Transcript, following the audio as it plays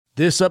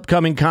This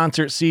upcoming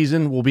concert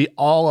season will be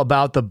all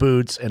about the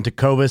boots, and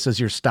Tecovas is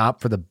your stop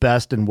for the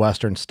best in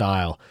Western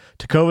style.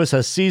 Tecovas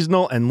has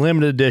seasonal and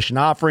limited edition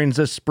offerings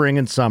this spring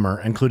and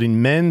summer,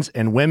 including men's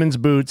and women's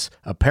boots,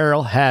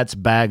 apparel, hats,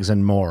 bags,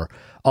 and more.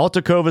 All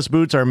Tecovas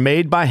boots are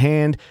made by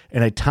hand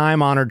in a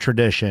time-honored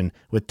tradition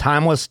with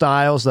timeless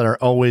styles that are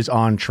always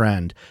on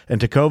trend. And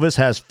Tecovas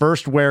has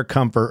first wear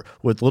comfort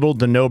with little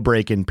to no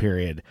break-in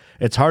period.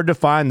 It's hard to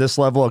find this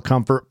level of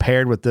comfort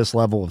paired with this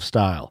level of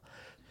style.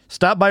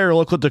 Stop by your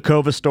local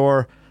Tecovas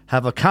store,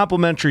 have a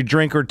complimentary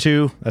drink or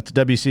two, that's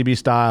WCB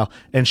style,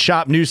 and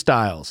shop new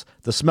styles.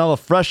 The smell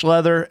of fresh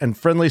leather and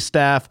friendly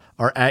staff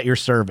are at your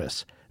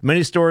service.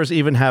 Many stores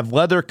even have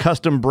leather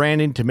custom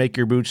branding to make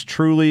your boots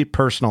truly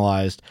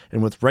personalized.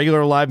 And with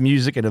regular live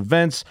music and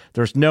events,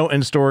 there's no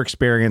in-store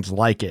experience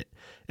like it.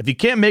 If you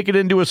can't make it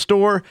into a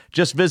store,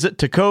 just visit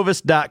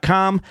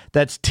tecovas.com.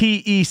 That's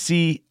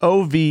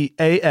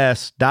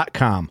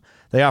TECOVAS.com.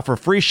 They offer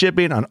free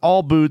shipping on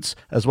all boots,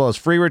 as well as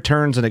free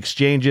returns and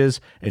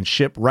exchanges, and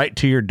ship right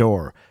to your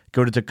door.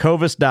 Go to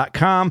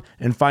tecovas.com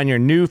and find your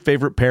new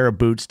favorite pair of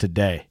boots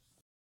today.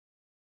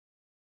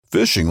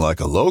 Fishing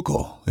like a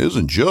local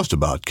isn't just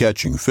about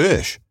catching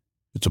fish.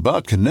 It's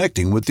about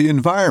connecting with the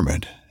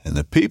environment and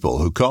the people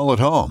who call it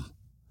home.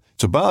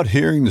 It's about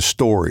hearing the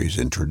stories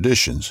and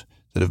traditions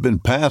that have been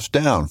passed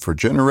down for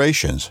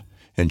generations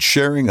and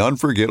sharing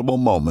unforgettable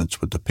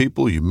moments with the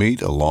people you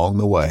meet along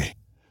the way.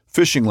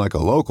 Fishing like a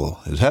local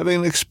is having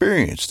an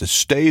experience that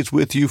stays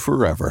with you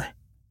forever.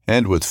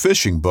 And with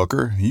Fishing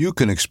Booker, you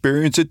can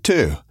experience it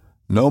too,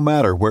 no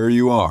matter where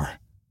you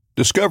are.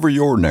 Discover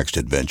your next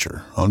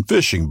adventure on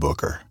Fishing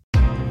Booker.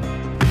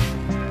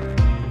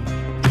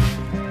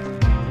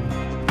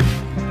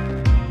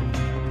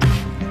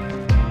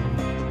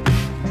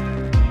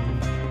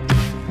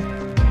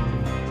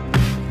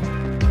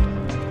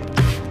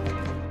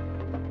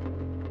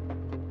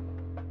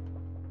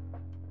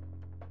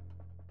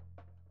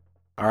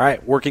 All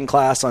right, working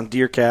class on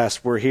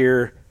DeerCast. We're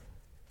here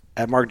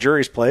at Mark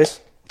Drury's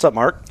place. What's up,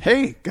 Mark?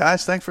 Hey,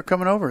 guys, thanks for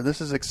coming over.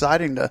 This is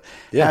exciting to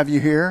have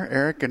you here,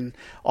 Eric and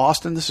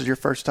Austin. This is your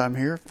first time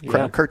here.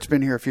 Yeah. Kurt's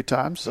been here a few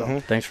times. So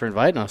Thanks for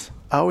inviting us.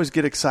 I always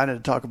get excited to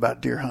talk about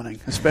deer hunting,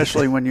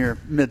 especially when you're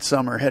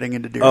midsummer heading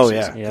into deer Oh,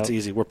 season. yeah, it's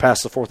easy. We're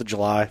past the 4th of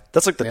July.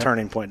 That's like the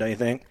turning point, don't you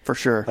think? For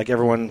sure. Like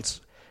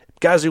everyone's –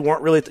 guys who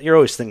weren't really – you're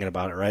always thinking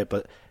about it, right?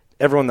 But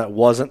everyone that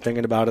wasn't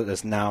thinking about it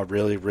is now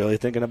really, really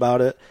thinking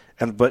about it.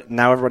 But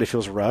now everybody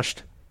feels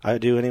rushed. I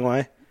do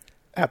anyway.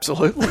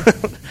 Absolutely.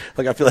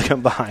 Like I feel like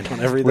I'm behind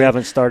on everything. We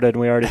haven't started and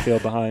we already feel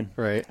behind.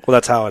 Right. Well,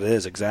 that's how it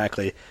is,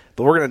 exactly.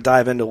 But we're going to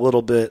dive into a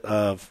little bit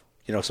of,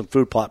 some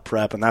food plot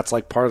prep, and that's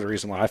like part of the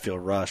reason why I feel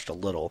rushed a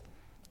little,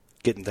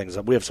 getting things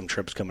up. We have some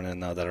trips coming in,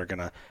 though, that are going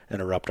to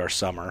interrupt our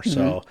summer.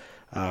 So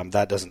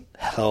that doesn't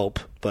help,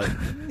 but,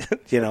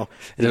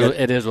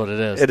 It is what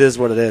it is. It is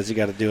what it is. You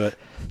got to do it.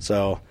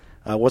 So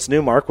what's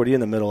new, Mark? What are you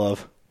in the middle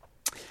of?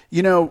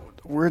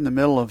 We're in the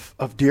middle of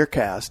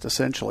DeerCast,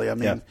 essentially. I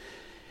mean,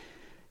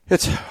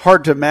 it's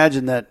hard to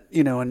imagine that,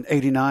 in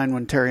 89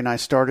 when Terry and I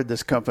started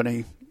this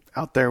company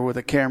out there with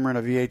a camera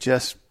and a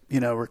VHS,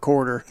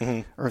 recorder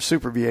or a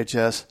super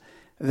VHS,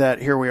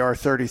 that here we are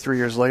 33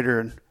 years later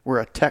and we're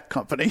a tech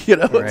company,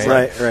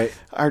 Right.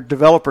 Our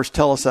developers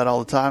tell us that all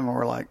the time, and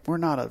we're like, we're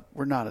not a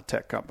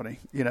tech company,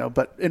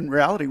 but in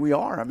reality we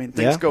are. I mean,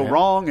 things go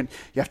wrong and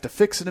you have to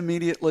fix it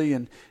immediately,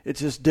 and it's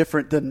just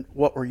different than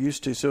what we're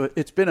used to. So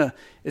it's been an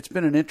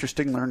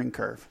interesting learning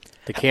curve.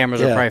 The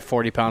cameras are probably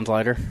 40 pounds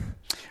lighter.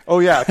 Oh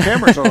yeah,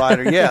 cameras are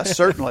lighter. Yeah,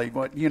 certainly.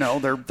 But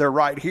they're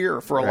right here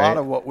for a lot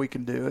of what we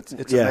can do. It's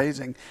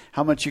amazing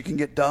how much you can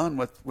get done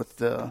with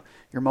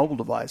your mobile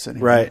device in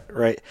here. Right.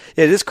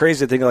 Yeah, it is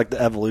crazy to think of like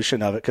the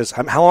evolution of it. Because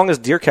how long has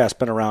DeerCast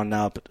been around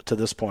now to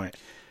this point?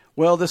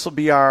 Well, this will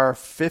be our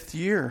 5th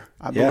year,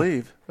 I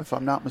believe, if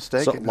I'm not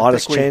mistaken. So a lot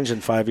has changed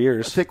in 5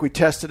 years. I think we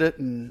tested it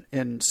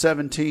in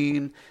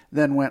 17,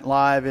 then went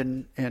live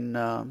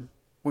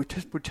we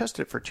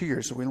tested it for 2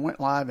 years. So we went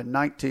live in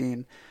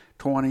 19,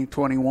 20,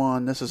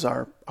 21. This is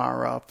our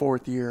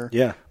 4th year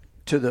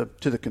to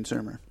the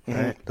consumer.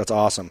 Right. That's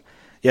awesome.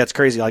 Yeah, it's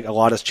crazy. Like a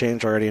lot has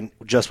changed already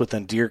just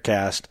within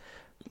DeerCast.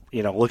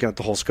 Looking at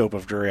the whole scope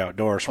of Drury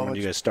Outdoors from when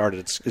you guys started,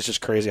 it's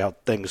just crazy how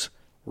things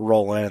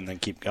roll in and then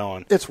keep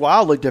going. It's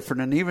wildly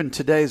different. And even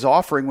today's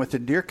offering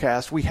within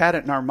DeerCast, we had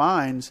it in our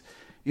minds,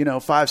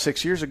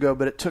 5-6 years ago,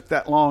 but it took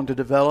that long to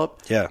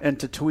develop and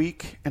to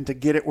tweak and to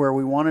get it where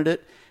we wanted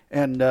it.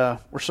 And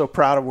we're so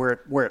proud of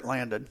where it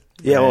landed.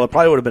 Yeah, well, it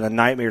probably would have been a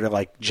nightmare to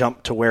like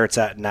jump to where it's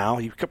at now.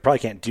 You probably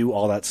can't do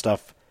all that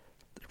stuff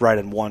right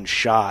in one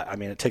shot. I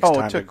mean, it takes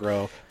time to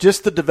grow.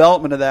 Just the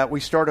development of that, we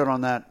started on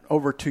that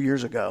over 2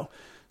 years ago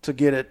to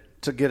get it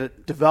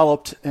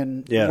developed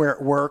and where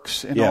it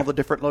works in all the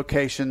different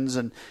locations.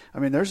 And I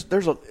mean,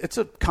 it's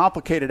a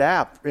complicated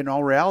app in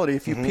all reality.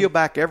 If you peel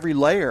back every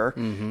layer,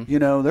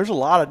 there's a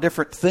lot of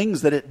different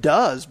things that it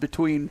does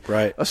between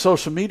a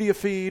social media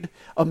feed,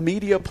 a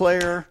media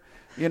player,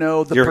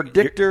 the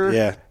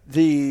predictor,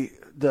 the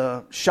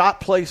the shot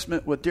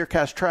placement with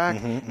DeerCast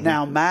Track,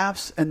 now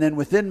maps, and then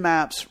within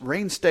maps,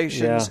 rain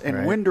stations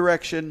and wind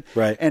direction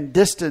and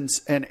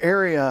distance and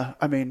area.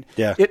 I mean,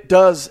 it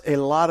does a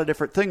lot of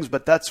different things,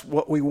 but that's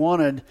what we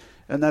wanted,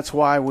 and that's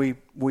why we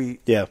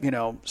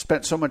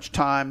spent so much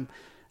time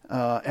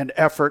and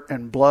effort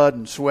and blood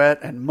and sweat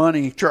and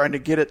money trying to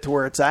get it to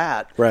where it's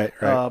at. Right.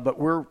 But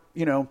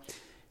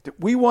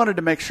we wanted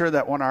to make sure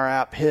that when our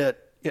app hit,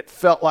 it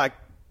felt like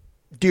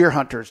deer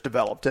hunters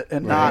developed it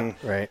and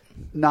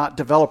not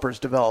developers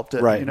developed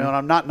it. And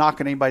I'm not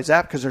knocking anybody's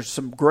app because there's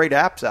some great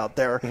apps out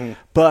there,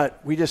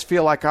 but we just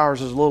feel like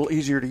ours is a little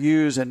easier to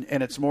use and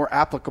it's more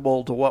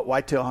applicable to what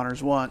whitetail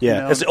hunters want.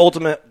 It's the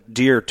ultimate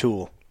deer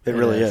tool. It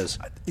really is.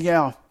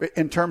 Yeah,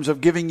 in terms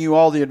of giving you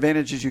all the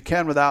advantages you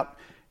can without,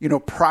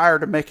 prior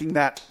to making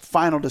that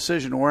final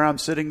decision where I'm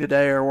sitting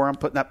today or where I'm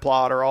putting that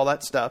plot or all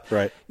that stuff.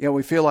 Right.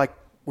 We feel like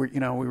we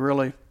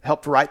really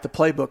helped write the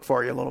playbook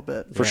for you a little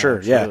bit. For sure.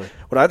 Absolutely. Yeah.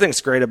 What I think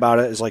is great about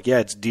it is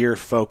it's deer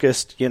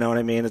focused. You know what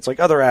I mean? It's like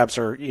other apps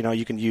are,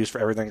 you can use for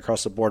everything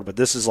across the board, but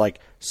this is like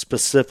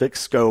specific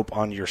scope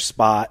on your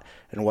spot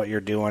and what you're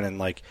doing.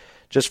 And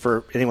just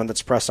for anyone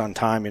that's pressed on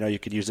time, you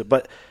could use it.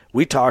 But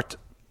we talked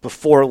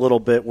before a little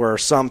bit where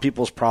some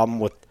people's problem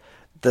with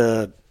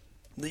the,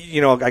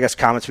 I guess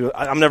comments,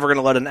 I'm never going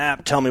to let an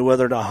app tell me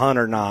whether to hunt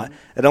or not.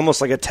 It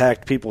almost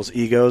attacked people's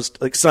egos.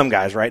 Like some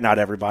guys, right? Not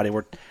everybody.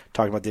 We're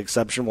talking about the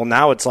exception. Well,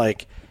 now it's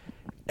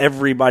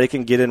everybody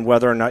can get in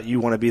whether or not you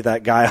want to be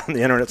that guy on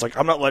the internet. It's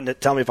I'm not letting it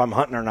tell me if I'm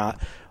hunting or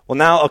not. Well,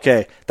 now,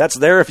 okay, that's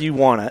there if you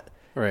want it.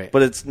 Right.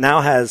 But it's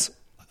now has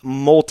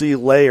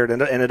multi-layered,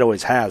 and it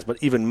always has, but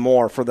even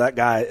more for that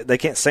guy. They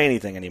can't say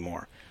anything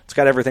anymore. It's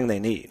got everything they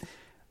need.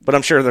 But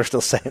I'm sure they're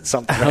still saying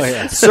something. Oh,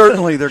 yeah.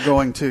 Certainly they're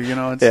going to,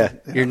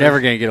 You're never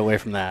going to get away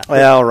from that.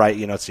 Well, right,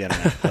 it's the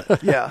internet.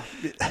 But. Yeah.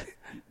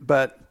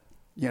 But,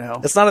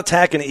 it's not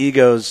attacking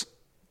egos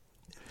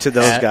to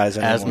those guys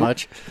anymore. As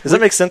much. Does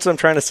that make sense what I'm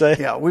trying to say?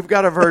 Yeah, we've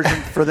got a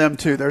version for them,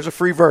 too. There's a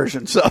free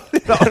version. So,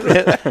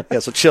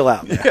 so chill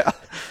out. Man. Yeah.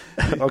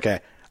 Okay.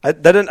 I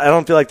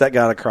don't feel like that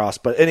got across.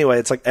 But anyway,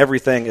 it's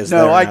everything is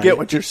there. No, I get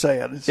what you're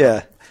saying.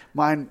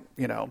 Mine,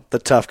 the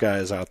tough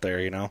guys out there,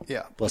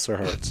 Yeah. Bless their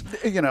hearts.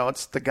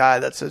 It's the guy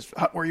that says,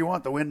 hunt where you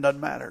want, the wind doesn't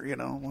matter,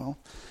 Well,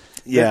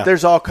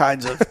 there's all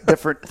kinds of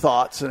different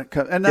thoughts,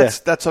 and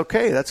that's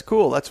okay. That's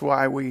cool. That's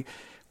why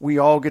we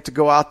all get to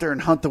go out there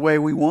and hunt the way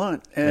we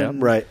want.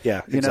 And,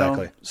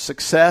 exactly.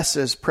 Success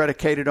is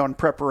predicated on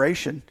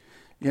preparation,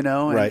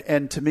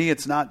 and to me,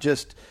 it's not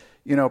just,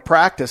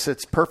 practice.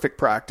 It's perfect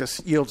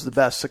practice yields the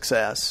best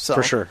success. So,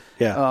 for sure.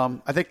 Yeah.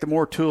 I think the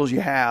more tools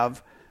you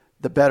have,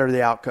 the better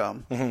the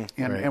outcome.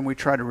 And we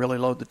try to really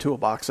load the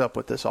toolbox up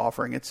with this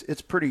offering.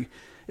 It's pretty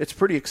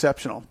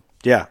exceptional.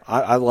 Yeah,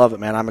 I love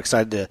it, man. I'm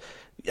excited to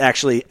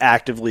actually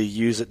actively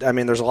use it. I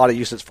mean, there's a lot of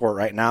uses for it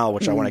right now,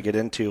 which I want to get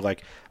into,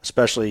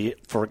 especially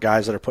for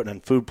guys that are putting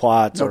in food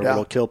plots or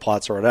little kill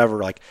plots or whatever.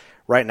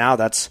 Right now,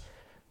 that's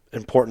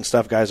important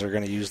stuff guys are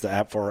going to use the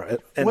app for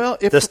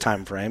this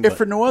time frame. If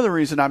for no other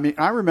reason,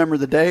 I remember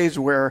the days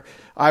where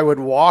I would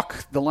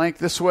walk the length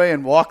this way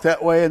and walk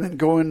that way and then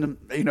go into,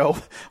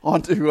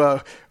 onto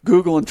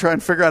Google and try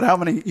and figure out how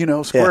many,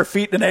 square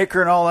feet in an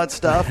acre and all that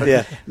stuff.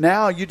 And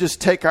now you just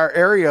take our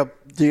area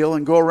deal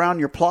and go around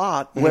your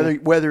plot,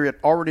 whether it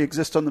already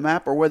exists on the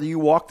map or whether you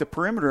walk the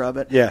perimeter of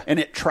it, and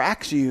it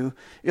tracks you.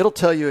 It'll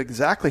tell you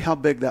exactly how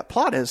big that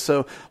plot is.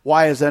 So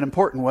why is that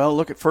important? Well,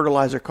 look at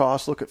fertilizer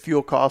costs, look at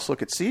fuel costs,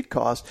 look at seed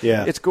costs.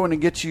 Yeah. It's going to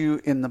get you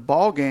in the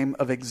ball game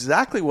of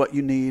exactly what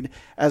you need,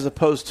 as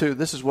opposed to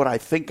this is what I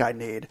think I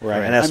need. Right.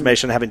 An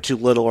estimation of having too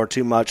little or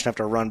too much and have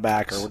to run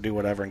back or do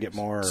whatever and get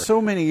more.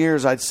 So many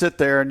years I'd sit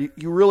there and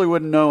you really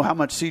wouldn't know how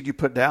much seed you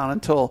put down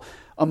until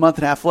a month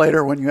and a half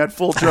later when you had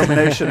full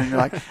germination and you're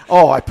like,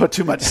 oh, I put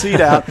too much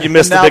seed out. You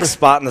missed the big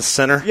spot in the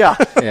center. Yeah.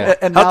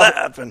 And how'd that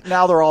happen?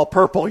 Now they're all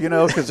purple,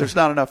 because there's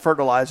not enough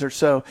fertilizer.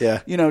 So,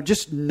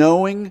 just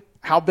knowing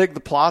how big the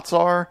plots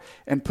are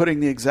and putting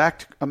the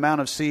exact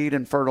amount of seed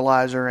and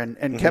fertilizer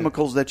and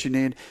chemicals that you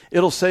need,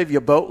 it'll save you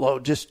a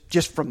boatload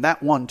just from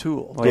that one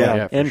tool.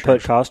 Well,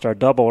 input costs are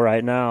double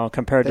right now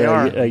compared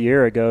to a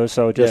year ago.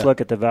 So just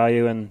look at the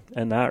value in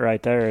that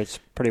right there. It's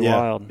pretty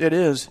wild. It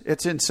is.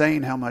 It's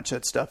insane how much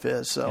that stuff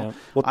is. So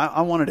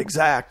I want it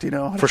exact,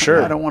 For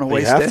sure. I don't want to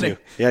waste any.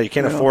 Yeah, you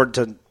can't afford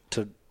to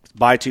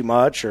buy too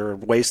much or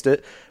waste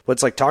it. But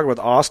it's like talking with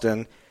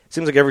Austin. It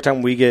seems like every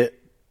time we get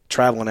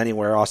traveling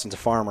anywhere, Austin's a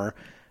farmer,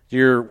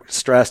 you're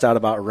stressed out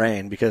about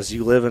rain because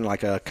you live in a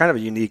kind of a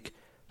unique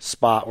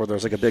spot where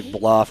there's a big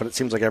bluff and it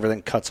seems like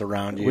everything cuts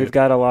around you. We've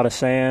got a lot of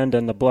sand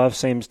and the bluff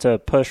seems to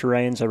push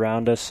rains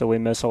around us, so we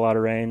miss a lot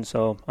of rain.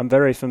 So I'm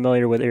very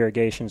familiar with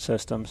irrigation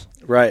systems.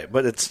 Right,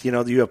 but it's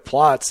you have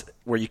plots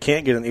where you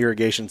can't get an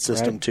irrigation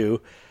system to,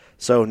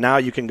 so now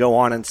you can go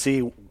on and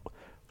see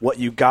what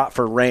you got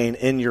for rain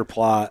in your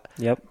plot.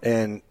 Yep.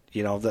 And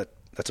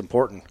that's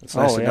important. It's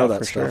nice to know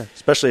that stuff,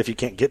 especially if you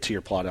can't get to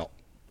your plot out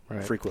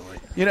frequently.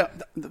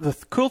 The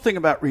cool thing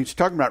about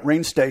talking about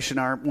Rain Station,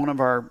 one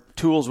of our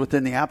tools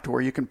within the app to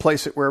where you can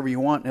place it wherever you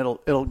want. And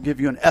it'll give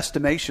you an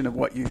estimation of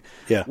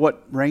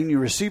what rain you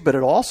receive, but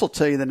it'll also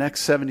tell you the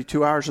next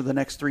 72 hours or the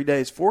next 3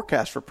 days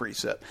forecast for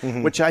precip,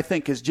 which I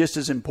think is just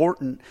as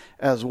important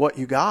as what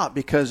you got,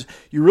 because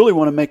you really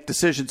want to make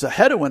decisions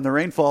ahead of when the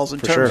rain falls in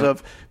terms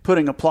of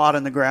putting a plot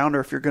in the ground, or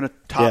if you're going to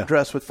top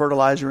dress with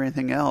fertilizer or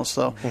anything else.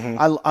 So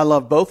I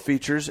love both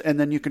features. And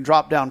then you can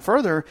drop down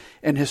further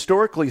and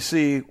historically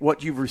see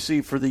what you've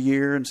received for the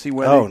year and see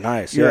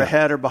whether you're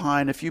ahead or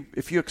behind. If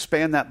you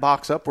expand that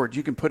box upwards,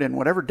 you can put in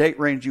whatever date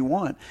range you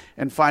want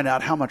and find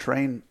out how much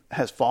rain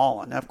has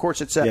fallen. Now, of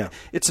course, it's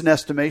an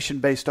estimation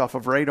based off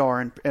of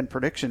radar and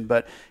prediction,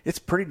 but it's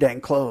pretty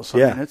dang close.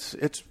 I mean,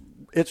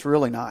 it's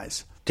really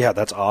nice. Yeah,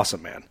 that's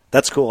awesome, man.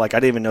 That's cool. Like, I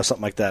didn't even know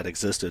something like that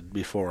existed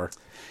before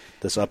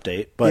this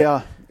update. But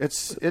yeah,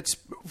 it's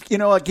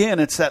again,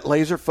 it's that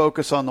laser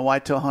focus on the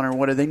whitetail hunter.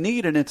 What do they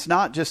need? And it's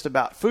not just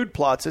about food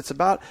plots. It's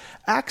about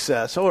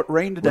access. Oh, it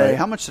rained today. Right.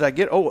 How much did I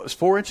get? Oh, it was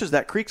 4 inches.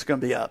 That creek's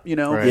going to be up,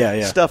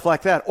 stuff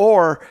like that.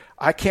 Or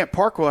I can't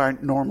park where I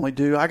normally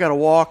do. I got to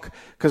walk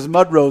because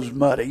mud road's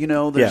muddy.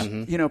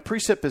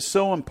 Precip is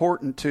so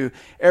important to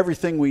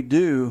everything we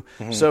do.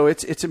 So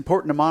it's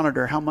important to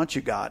monitor how much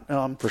you got.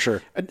 For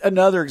sure.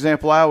 Another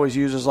example I always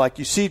use is like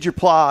you seed your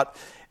plot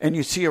and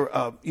you see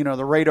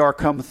the radar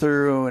come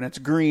through and it's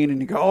green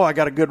and you go, oh, I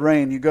got a good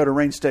rain. You go to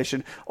rain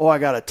station. Oh, I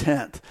got a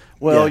 10th.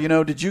 Well,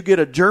 did you get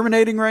a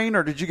germinating rain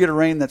or did you get a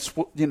rain that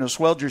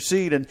swelled your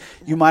seed and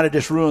you might have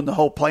just ruined the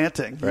whole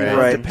planting,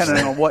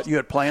 depending on what you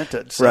had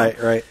planted. So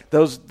right.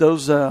 Those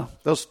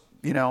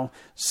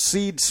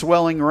seed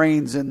swelling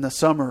rains in the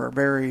summer are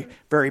very,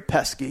 very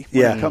pesky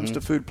when it comes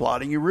to food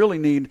plotting. You really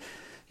need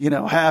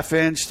half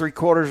inch,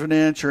 3/4 of an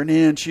inch, or an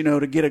inch,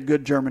 to get a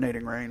good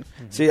germinating rain.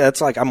 See,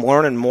 that's like I'm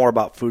learning more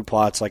about food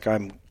plots. Like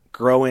I'm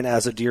growing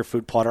as a deer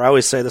food plotter. I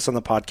always say this on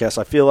the podcast.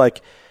 I feel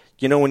like,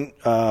 when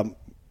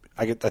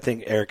I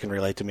think Eric can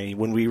relate to me.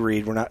 When we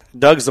read,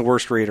 Doug's the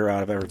worst reader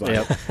out of everybody.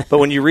 Yep. But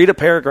when you read a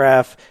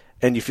paragraph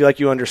and you feel like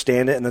you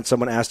understand it, and then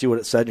someone asks you what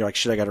it said, and you're like,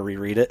 shit, I got to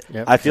reread it.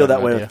 Yep. I feel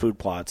that way with food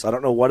plots. I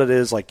don't know what it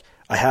is. Like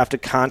I have to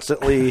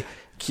constantly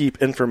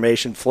keep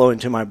information flowing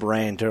to my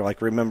brain to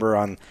like remember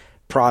on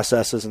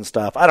processes and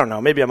stuff. I don't know.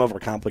 Maybe I'm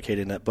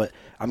overcomplicating it, but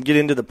I'm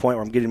getting to the point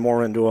where I'm getting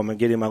more into them and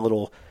getting my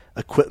little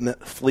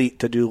equipment fleet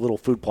to do little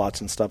food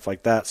plots and stuff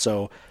like that.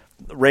 So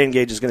the rain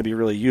gauge is going to be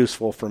really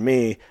useful for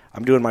me.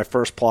 I'm doing my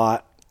first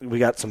plot. We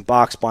got some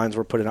box blinds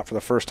we're putting up for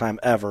the first time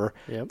ever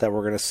that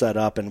we're going to set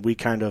up, and we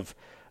kind of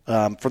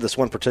for this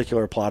one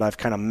particular plot, I've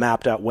kind of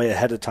mapped out way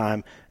ahead of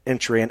time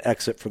entry and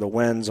exit for the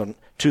winds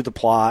to the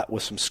plot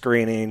with some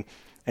screening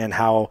and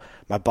how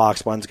my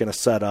box blind's going to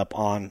set up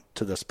on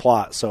to this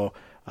plot. So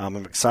I'm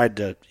excited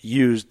to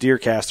use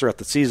DeerCast throughout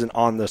the season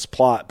on this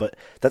plot, but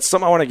that's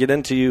something I want to get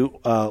into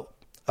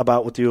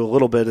about with you a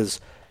little bit is,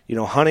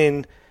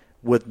 hunting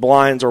with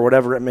blinds or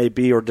whatever it may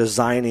be, or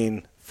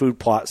designing food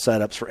plot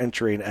setups for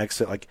entry and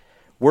exit. Like,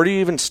 where do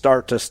you even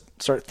start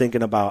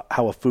thinking about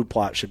how a food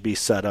plot should be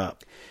set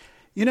up?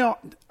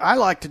 I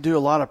like to do a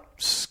lot of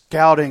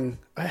scouting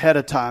ahead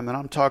of time, and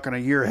I'm talking a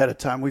year ahead of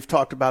time. We've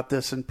talked about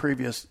this in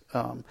previous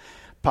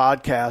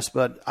podcast,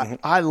 but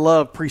I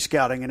love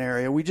pre-scouting an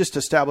area. We just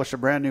established a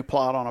brand new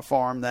plot on a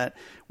farm that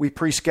we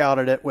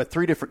pre-scouted it with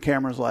 3 different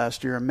cameras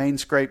last year, a main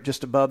scrape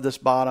just above this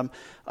bottom,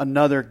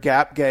 another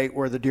gap gate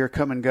where the deer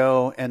come and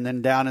go, and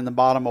then down in the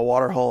bottom a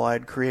water hole we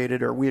had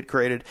created, and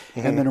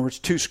then there was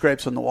 2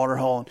 scrapes on the water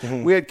hole.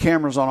 We had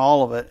cameras on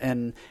all of it,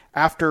 and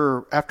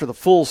after the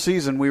full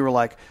season, we were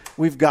like,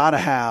 we've got to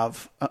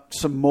have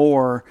some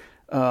more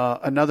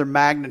another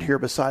magnet here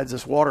besides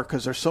this water,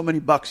 because there's so many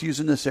bucks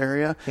using this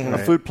area. A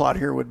food plot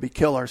here would be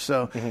killer.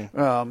 So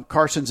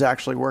Carson's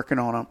actually working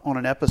on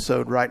an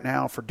episode right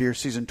now for Deer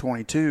Season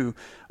 22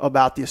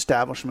 about the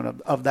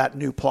establishment of that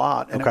new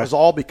plot. And it was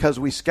all because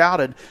we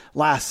scouted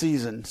last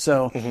season.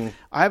 So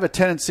I have a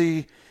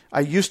tendency – I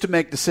used to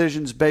make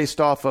decisions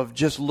based off of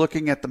just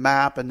looking at the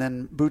map and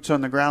then boots on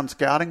the ground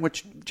scouting,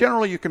 which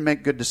generally you can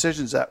make good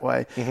decisions that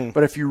way.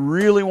 But if you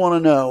really want to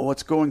know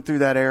what's going through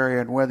that area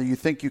and whether you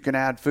think you can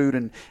add food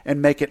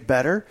and make it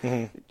better,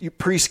 you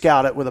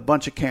pre-scout it with a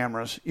bunch of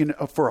cameras,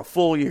 for a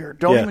full year.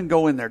 Don't even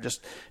go in there.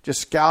 Just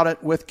scout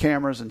it with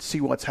cameras and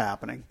see what's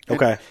happening.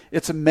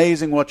 It's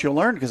amazing what you'll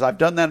learn, because I've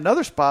done that in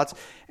other spots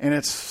and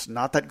it's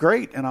not that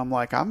great. And I'm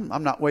like,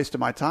 I'm not wasting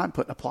my time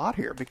putting a plot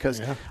here,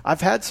 because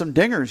I've had some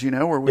dingers,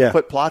 where we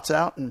put plots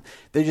out and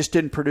they just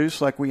didn't produce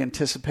like we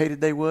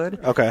anticipated they would.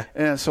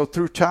 And so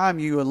through time,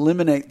 you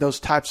eliminate those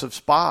types of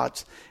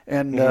spots,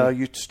 and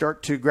you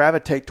start to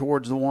gravitate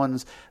towards the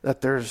ones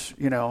that there's,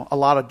 a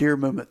lot of deer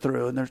movement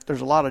through, and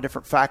there's a lot of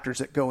different factors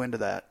that go into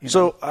that.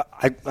 So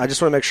I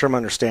just want to make sure I'm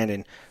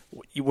understanding.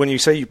 When you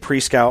say you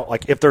pre-scout,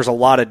 like if there's a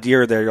lot of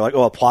deer there, you're like,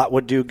 oh, a plot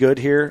would do good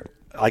here,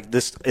 like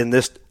this in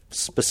this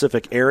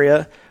specific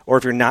area. Or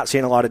if you're not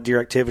seeing a lot of deer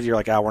activity, you're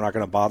like, we're not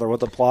going to bother with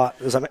the plot.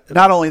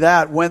 Not only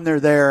that, when they're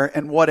there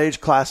and what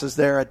age class is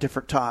there at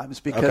different times,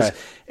 because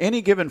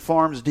any given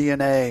farm's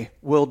DNA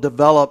will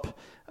develop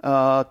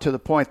to the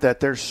point that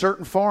there's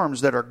certain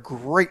farms that are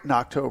great in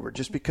October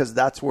just because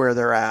that's where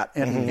they're at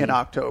in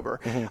October.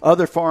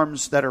 Other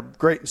farms that are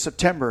great in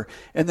September,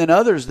 and then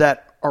others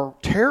that are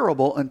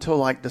terrible until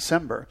like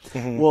December.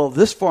 Well,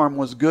 this farm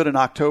was good in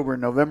October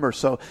and November,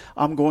 so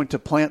I'm going to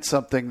plant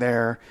something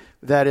there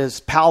that is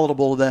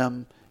palatable to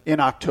them in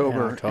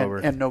October.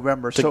 And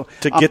November. To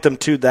get them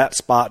to that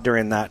spot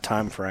during that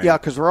time frame. Yeah,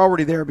 because we're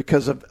already there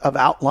because of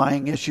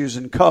outlying issues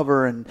and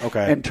cover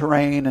and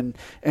terrain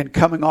and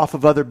coming off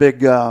of other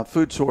big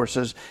food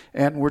sources,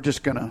 and we're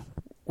just gonna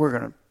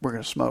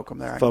smoke them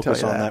there.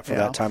 Focus on that for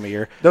that time of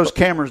year. Those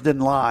cameras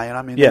didn't lie, and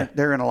I mean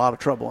they're in a lot of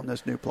trouble in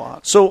this new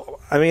plot. So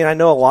I mean, I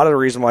know a lot of the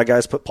reason why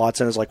guys put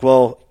plots in is like,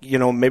 well,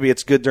 maybe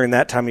it's good during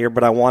that time of year,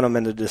 but I want them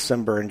into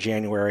December and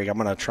January. I'm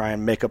going to try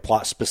and make a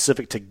plot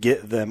specific to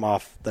get them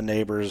off the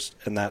neighbors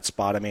in that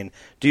spot. I mean,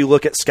 do you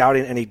look at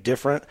scouting any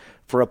different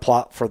for a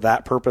plot for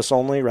that purpose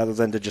only, rather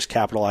than to just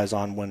capitalize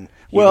on when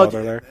know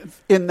they're there?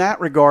 In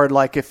that regard,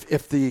 like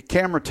if the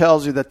camera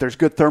tells you that there's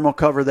good thermal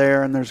cover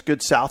there and there's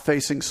good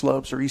south-facing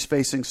slopes or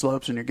east-facing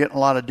slopes and you're getting a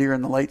lot of deer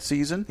in the late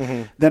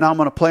season, then I'm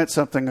going to plant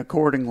something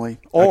accordingly.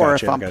 Or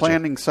if I'm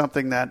planting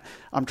something that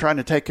I'm trying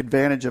to take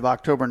advantage of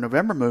October and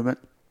November movement,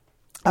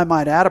 I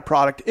might add a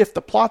product if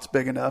the plot's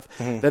big enough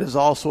that is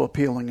also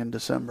appealing in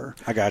December.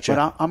 I got you.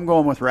 But I'm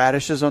going with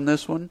radishes on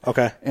this one.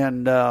 Okay.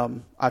 And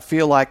I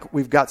feel like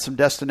we've got some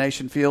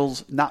destination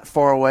fields not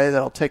far away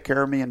that'll take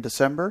care of me in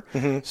December.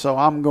 So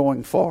I'm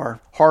going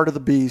far. Heart of the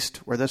beast,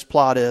 where this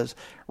plot is,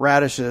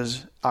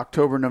 radishes,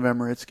 October,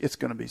 November, it's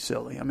going to be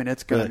silly. I mean,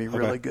 it's going to be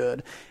really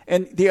good.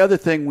 And the other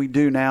thing we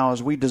do now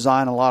is we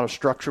design a lot of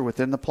structure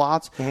within the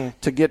plots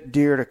to get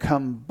deer to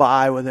come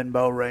by within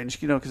bow range.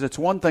 Because it's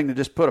one thing to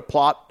just put a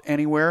plot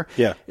anywhere.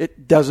 Yeah.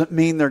 It doesn't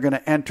mean they're going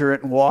to enter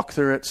it and walk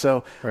through it.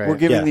 So we're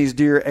giving these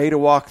deer A, to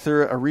walk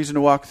through it, a reason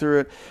to walk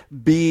through it,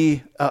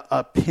 B,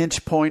 a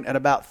pinch point at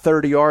about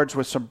 30 yards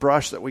with some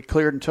brush that we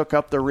cleared and took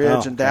up the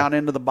ridge and down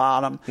into the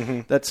bottom.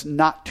 That's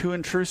not too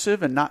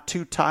intrusive and not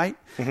too tight,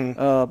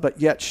 but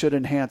yet should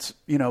enhance,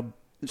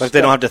 like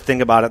they don't have to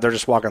think about it. They're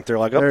just walking through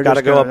like, got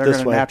to go up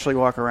this way. Naturally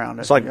walk around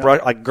it. It's like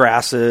like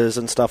grasses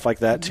and stuff like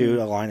that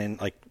too, aligning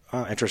like,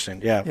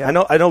 interesting. Yeah.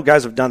 I know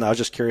guys have done that. I was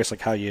just curious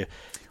like how you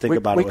think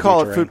about it. We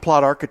call it food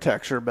plot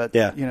architecture, but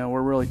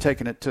we're really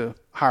taking it to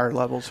higher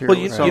levels here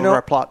with some of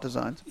our plot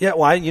designs. Yeah,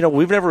 well,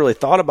 we've never really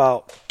thought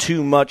about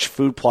too much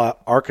food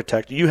plot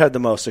architecture. You had the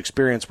most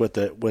experience with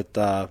it with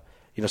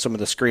some of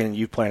the screening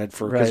you planted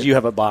for, because you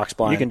have a box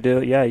blind. You can do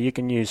it. Yeah, you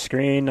can use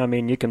screen. I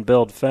mean, you can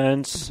build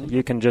fence.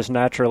 You can just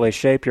naturally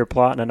shape your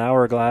plot in an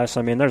hourglass.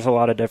 I mean, there's a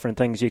lot of different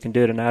things you can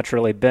do to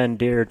naturally bend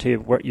deer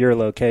to your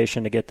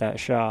location to get that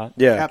shot.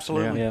 Yeah,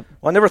 absolutely. Yeah.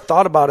 Well, I never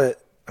thought about it.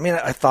 I mean,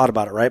 I thought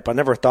about it, right? But I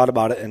never thought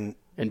about it in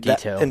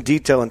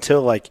detail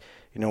until like,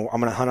 I'm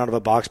going to hunt out of a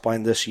box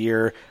blind this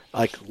year,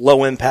 like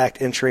low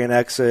impact entry and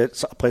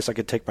exit, a place I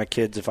could take my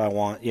kids if I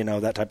want,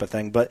 that type of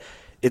thing. But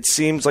it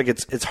seems like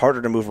it's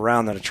harder to move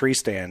around than a tree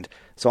stand.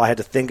 So I had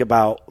to think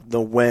about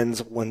the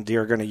when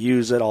deer are going to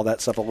use it, all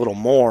that stuff a little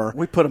more.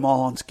 We put them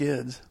all on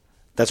skids.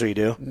 That's what you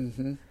do?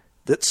 Mm-hmm.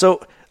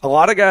 So a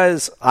lot of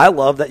guys, I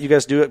love that you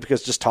guys do it,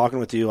 because just talking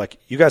with you, like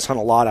you guys hunt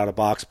a lot out of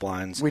box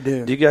blinds. We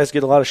do. Do you guys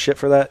get a lot of shit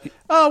for that?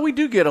 We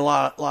do get a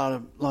lot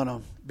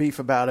of beef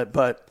about it,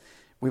 but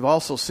we've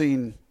also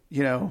seen,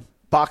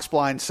 box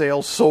blind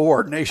sales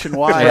soar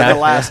nationwide in the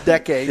last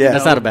decade. Yeah,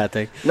 that's not a bad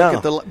thing.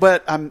 No.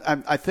 But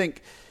I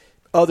think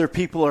other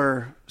people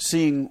are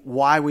seeing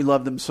why we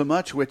love them so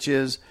much, which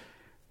is,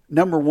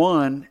 number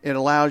one, it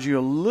allows you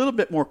a little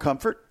bit more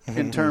comfort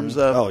in terms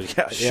of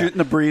shooting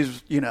the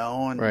breeze, and you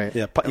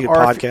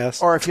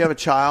podcast, or if you have a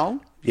child,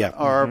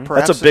 or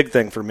perhaps that's a big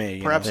thing for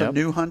me. Perhaps a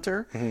new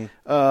hunter,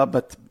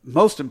 but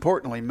most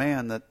importantly,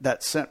 man,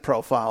 that scent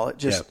profile, it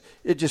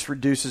just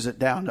reduces it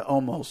down to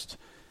almost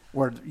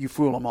where you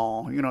fool them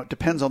all. It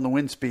depends on the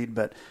wind speed,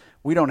 but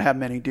we don't have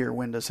many deer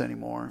wind us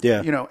anymore.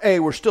 Yeah.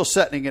 We're still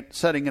setting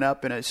it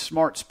up in a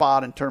smart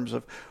spot in terms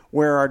of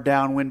where our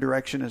downwind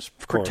direction is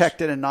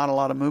protected and not a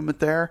lot of movement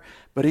there.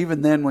 But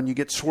even then, when you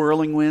get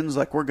swirling winds,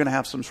 like we're going to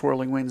have some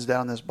swirling winds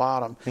down this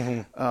bottom,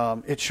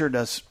 it sure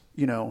does,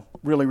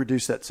 really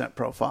reduce that scent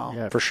profile.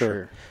 Yeah, for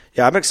sure.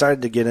 Yeah, I'm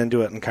excited to get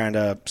into it and kind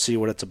of see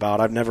what it's about.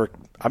 I've never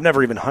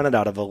even hunted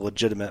out of a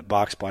legitimate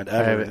box blind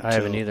ever. I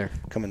haven't either.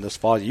 Coming this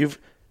fall, you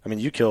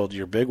killed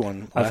your big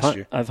one last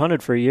year. I've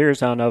hunted for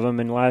years out of them,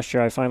 and last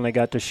year I finally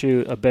got to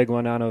shoot a big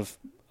one out of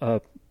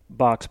a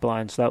box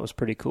blind, so that was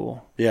pretty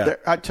cool. Yeah.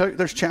 I tell you,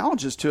 there's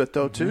challenges to it,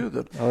 though, too.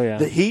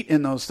 The heat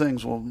in those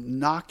things will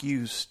knock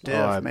you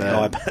stiff, man.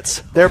 I bet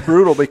so. They're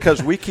brutal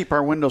because we keep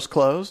our windows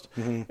closed,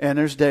 and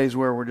there's days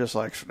where we're just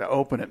like,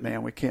 open it,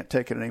 man. We can't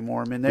take it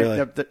anymore. I mean,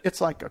 it's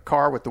like a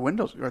car with the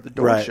windows or the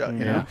door shut,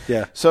 you know?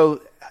 Yeah.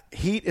 So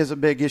heat is a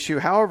big issue.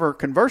 However,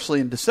 conversely,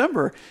 in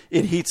December,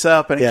 it heats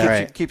up and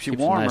it keeps you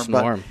warmer. Nice and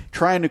but warm.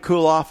 trying to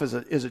cool off is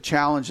a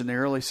challenge in the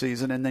early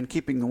season, and then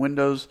keeping the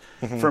windows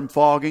from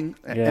fogging.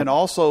 And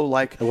also,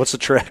 like, and what's the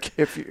trick?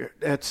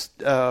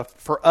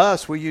 For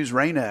us, we use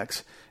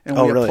Rain-X,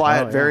 and we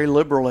apply it very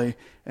liberally,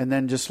 and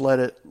then just let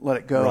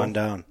it go. Run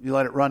down. You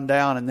let it run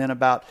down, and then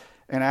about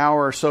an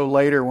hour or so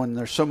later, when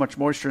there's so much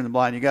moisture in the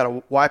blind, you got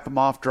to wipe them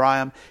off, dry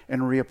them,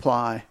 and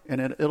reapply, and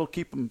it'll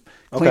keep them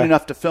clean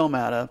enough to film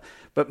out of.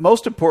 But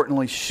most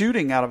importantly,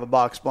 shooting out of a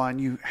box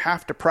blind, you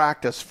have to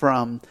practice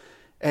from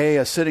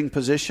a sitting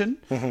position,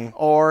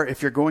 or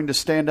if you're going to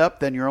stand up,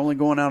 then you're only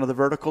going out of the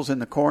verticals in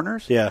the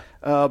corners. Yeah.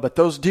 But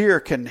those deer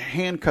can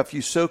handcuff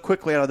you so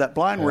quickly out of that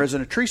blind, whereas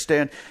in a tree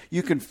stand,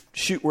 you can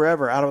shoot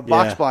wherever. Out of a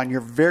box blind,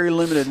 you're very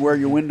limited where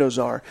your windows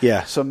are.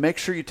 Yeah. So make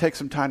sure you take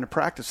some time to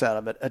practice out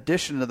of it.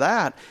 Addition to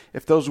that,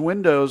 if those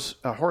windows,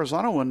 a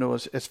horizontal window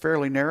is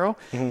fairly narrow,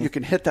 you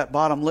can hit that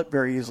bottom lip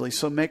very easily.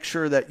 So make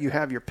sure that you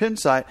have your pin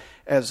sight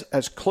as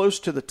close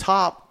to the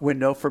top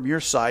window from your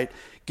sight.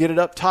 Get it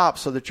up top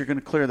so that you're going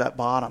to clear that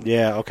bottom.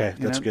 Yeah, okay.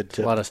 That's a good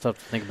tip. A lot of stuff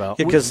to think about.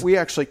 Yeah, We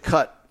actually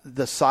cut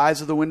the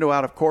size of the window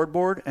out of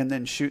cordboard and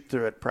then shoot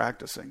through it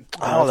practicing.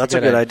 Oh, that's a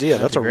good idea.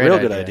 That's a real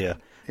good idea.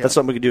 Yeah. That's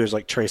something we could do is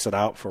like trace it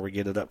out before we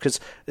get it up. Because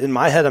in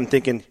my head, I'm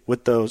thinking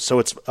with those, so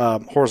it's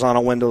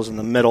horizontal windows in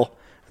the middle,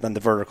 and then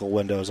the vertical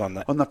windows on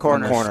the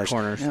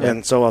corners. Yeah.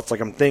 And so it's like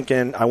I'm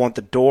thinking I want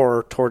the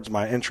door towards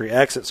my entry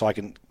exit so I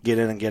can get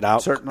in and get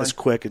out as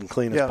quick and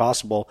clean as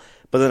possible.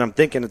 But then I'm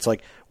thinking it's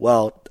like,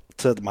 well,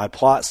 to my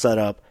plot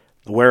setup,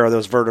 where are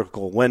those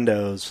vertical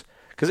windows?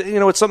 Because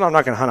it's something I'm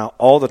not going to hunt out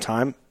all the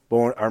time,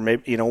 or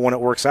maybe when it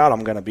works out,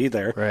 I'm going to be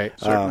there. Right,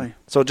 certainly.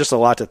 So just a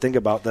lot to think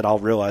about that I'll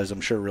realize,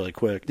 I'm sure, really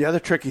quick. The other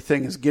tricky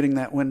thing is getting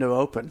that window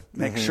open.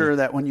 Make sure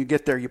that when you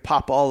get there, you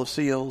pop all the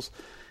seals,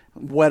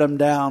 wet them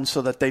down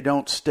so that they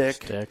don't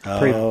stick.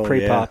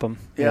 Pre-pop them.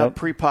 Yeah,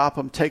 pre-pop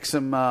them. Take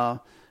some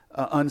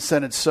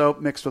unscented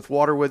soap mixed with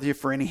water with you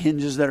for any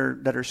hinges that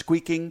are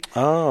squeaking.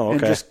 Oh, okay.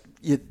 And just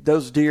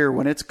those deer,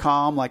 when it's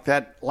calm, like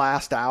that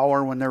last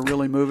hour when they're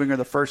really moving, or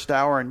the first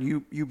hour, and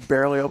you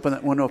barely open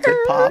that window, if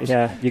it pops.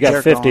 Yeah, you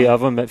got 50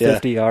 of them at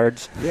 50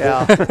 yards.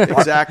 Yeah,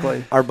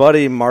 exactly. Our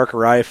buddy Mark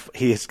Reif,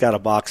 he's got a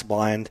box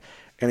blind,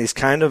 and he's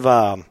kind of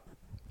a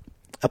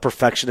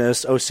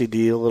perfectionist,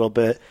 OCD a little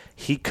bit.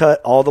 He cut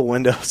all the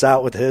windows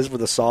out with a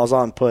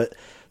Sawzall, put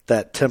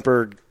that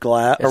tempered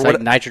glass. It's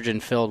like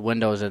nitrogen-filled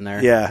windows in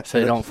there. Yeah. So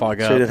they don't fog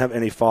up. So he didn't have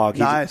any fog.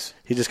 Nice.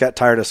 He just got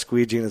tired of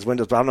squeegeeing his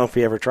windows, but I don't know if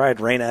he ever tried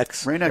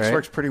Rain-X. Rain-X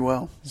works pretty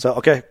well. So,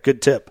 okay,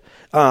 good tip.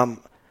 I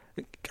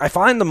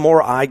find the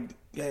more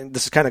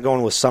this is kind of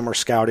going with summer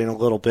scouting a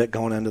little bit,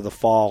 going into the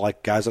fall,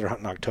 like guys that are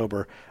hunting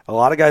October. A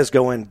lot of guys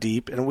go in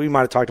deep, and we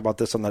might have talked about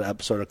this on that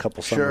episode a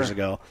couple summers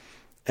ago.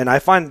 And I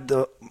find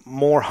the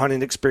more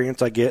hunting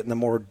experience I get and the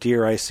more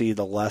deer I see,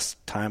 the less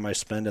time I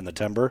spend in the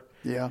timber.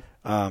 Yeah.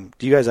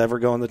 Do you guys ever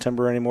go in the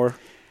timber anymore?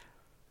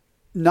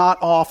 Not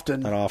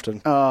often. Not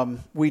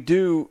often. We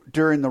do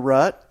during the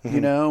rut,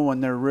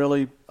 when they're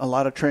really a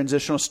lot of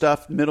transitional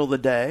stuff, middle of the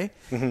day.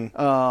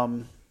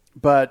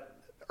 But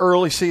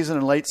early season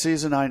and late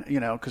season,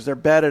 because they're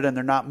bedded and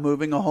they're not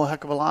moving a whole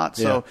heck of a lot.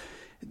 So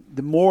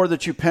the more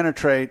that you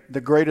penetrate, the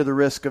greater the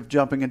risk of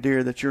jumping a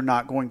deer that you're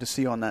not going to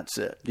see on that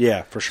sit.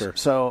 Yeah, for sure.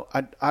 So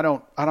I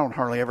don't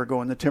hardly ever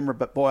go in the timber,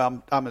 but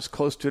boy, I'm as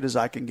close to it as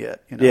I can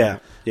get. Yeah, I'm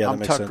that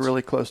makes tucked sense.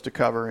 really close to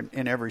cover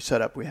in every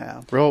setup we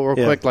have. Real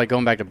quick, like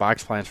going back to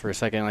box blinds for a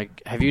second,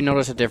 like have you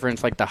noticed a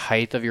difference? Like the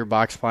height of your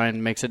box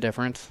blind makes a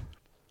difference?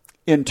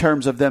 In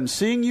terms of them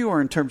seeing you,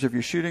 or in terms of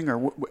your shooting,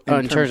 or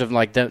in terms of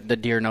like the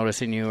deer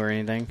noticing you or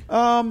anything?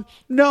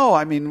 No,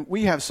 I mean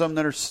we have some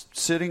that are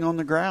sitting on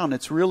the ground.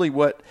 It's really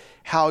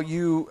how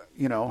you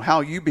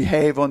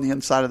behave on the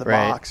inside of the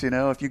box.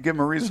 If you give them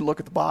a reason to look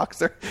at the box,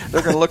 they're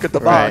going to look at the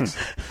box.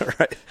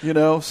 Right.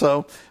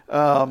 So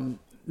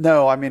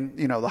no, I mean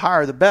the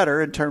higher the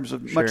better in terms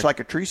of much like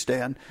a tree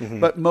stand.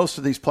 But most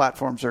of these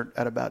platforms are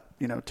at about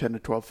 10 to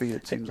 12 feet.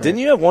 It seems. Didn't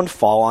you have one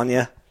fall on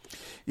you?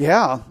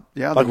 Yeah.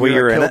 Like when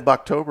you were in it?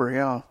 October,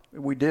 yeah.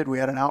 We did. We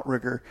had an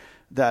outrigger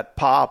that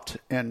popped,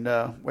 and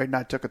Wade and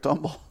I took a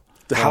tumble.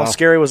 How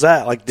scary was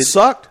that? Like,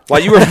 sucked. While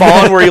you were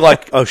falling, were you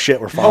like, oh,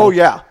 shit, we're falling?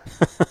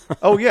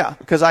 Oh, yeah.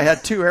 Because I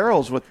had 2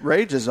 arrows with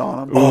rages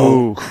on them.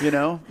 Oh.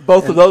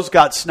 Both of those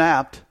got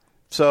snapped.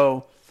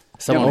 So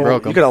someone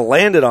broke them. You could have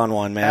landed on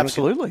one, man.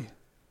 Absolutely.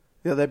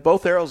 Yeah,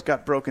 both arrows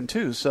got broken,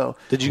 too. So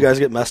did you guys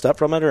get messed up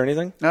from it or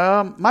anything?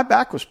 My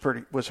back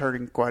was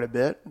hurting quite a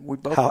bit. We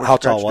both. How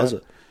tall was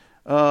it?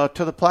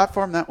 To the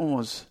platform, that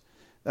was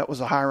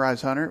a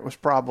high-rise hunter. It was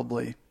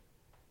probably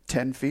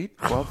 10 feet,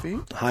 12 feet.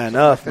 High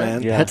enough,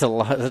 man. Yeah. That's a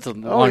lot. That's a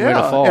long way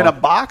to fall. In a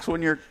box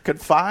when you're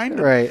confined.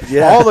 Right.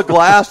 Yeah. All the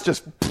glass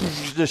just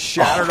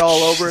shattered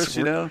all over us,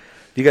 You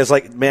guys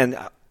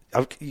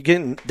you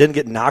didn't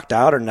get knocked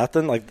out or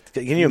nothing? Like,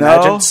 can you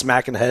imagine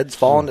smacking heads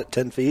falling at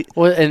 10 feet?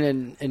 Well,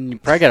 and you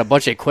probably got a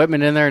bunch of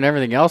equipment in there and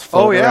everything else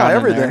floating around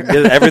everything.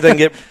 Did everything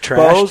get trashed?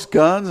 Bows,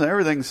 guns, and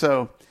everything.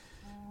 So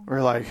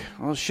we're like,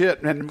 well,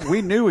 shit. And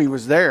we knew he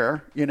was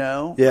there,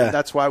 Yeah.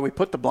 That's why we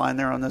put the blind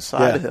there on this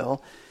side of the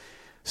hill.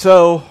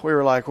 So we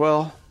were like,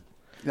 well,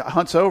 the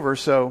hunt's over.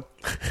 So,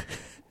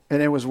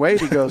 and it was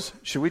Wade. He goes,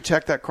 should we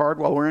check that card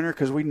while we're in here?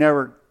 Because we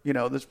never,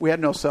 we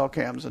had no cell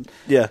cams. And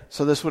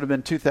so this would have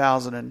been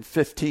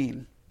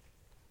 2015.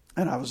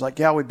 And I was like,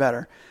 yeah, we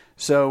better.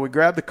 So we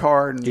grabbed the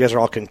card. And you guys are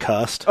all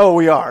concussed. Oh,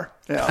 we are.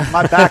 Yeah.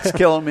 My back's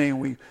killing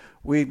me.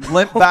 We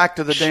limp back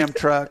to the damn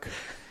truck,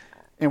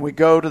 and we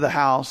go to the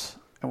house,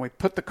 and we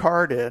put the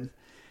card in,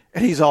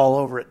 and he's all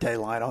over it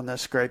daylight on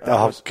this scrape.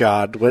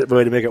 God.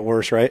 Way to make it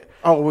worse, right?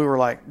 Oh, we were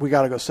like, we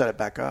got to go set it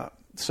back up.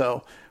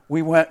 So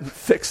we went and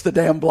fixed the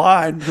damn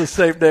blind the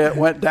same day it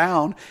went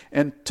down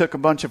and took a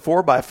bunch of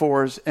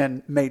 4x4s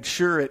and made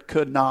sure it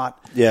could not,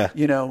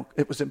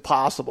 it was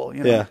impossible,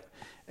 Yeah.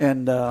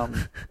 And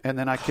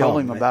then I killed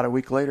him about a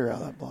week later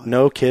out of that blind.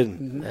 No kidding.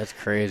 Mm-hmm. That's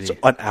crazy. So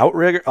an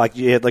outrigger, like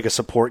you had like a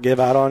support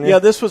give out on you? Yeah,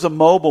 this was a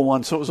mobile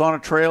one, so it was on a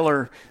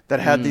trailer that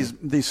had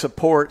these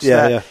supports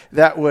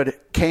that would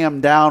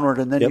cam downward,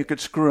 and then you could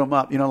screw them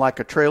up,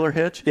 like a trailer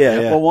hitch.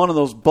 Yeah. Well, one of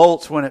those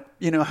bolts, when it,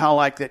 how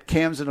like that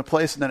cams into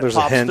place and then There's it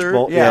pops a hinge through.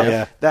 bolt.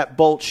 That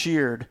bolt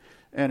sheared,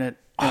 and it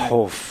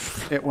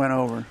went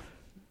over.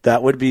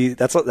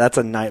 That's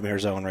a nightmare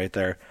zone right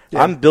there.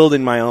 Yeah. I'm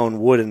building my own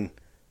wooden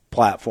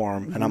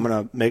platform, and I'm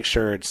going to make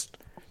sure it's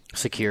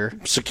secure.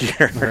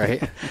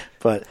 Right.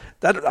 But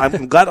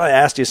I'm glad I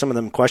asked you some of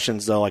them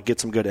questions, though. Like, get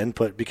some good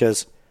input,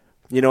 because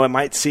it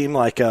might seem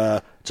like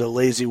it's a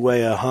lazy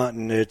way of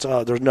hunting. It's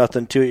there's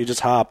nothing to it. You just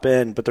hop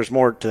in, but there's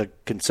more to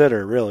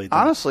consider, really.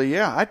 Honestly,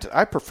 yeah,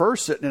 I prefer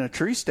sitting in a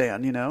tree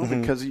stand,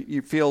 because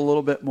you feel a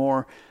little bit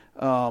more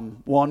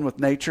one with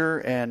nature,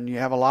 and you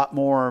have a lot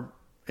more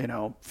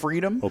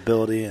freedom,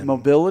 mobility,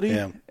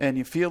 and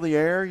you feel the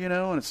air,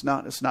 and it's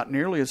not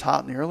nearly as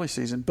hot in the early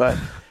season,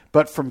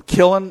 but from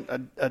killing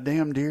a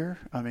damn deer,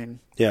 I mean,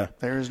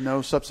 there is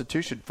no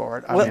substitution for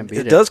it.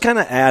 It does kind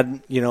of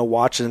add,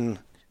 watching,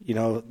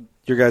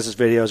 your guys'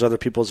 videos, other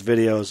people's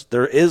videos,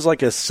 there is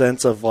like a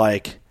sense of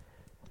like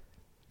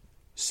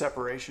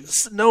separation.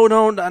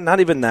 No, not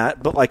even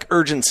that, but like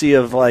urgency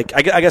of like,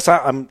 I guess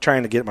I'm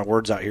trying to get my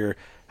words out here.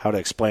 How to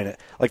explain it?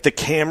 Like the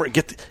camera,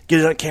 get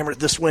it on camera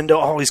at this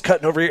window. Oh, he's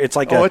cutting over here. It's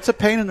like it's a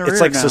pain in the rear.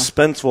 It's like now.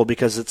 Suspenseful,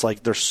 because it's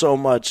like there's so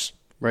much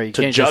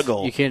to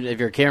juggle. You can't, if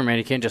you're a cameraman,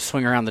 you can't just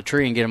swing around the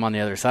tree and get him on the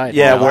other side.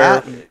 Yeah,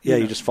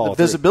 you just fall. The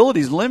visibility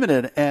is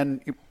limited,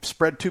 and you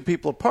spread two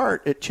people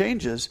apart, it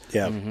changes.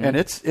 Yeah, and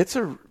it's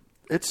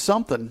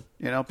something.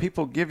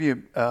 People give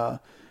you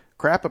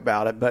crap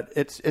about it, but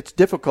it's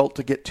difficult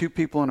to get two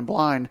people in a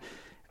blind.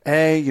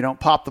 A, you don't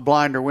pop the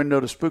blind or window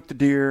to spook the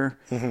deer.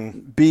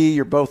 B,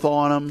 you're both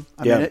on them.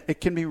 I mean,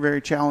 it can be very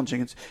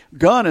challenging.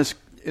 Gun is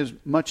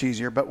much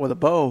easier, but with a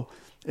bow,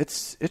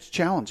 it's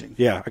challenging.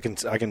 Yeah, I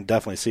can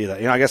definitely see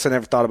that. I guess I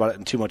never thought about it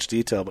in too much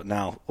detail, but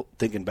now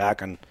thinking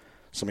back on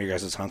some of your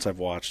guys' hunts I've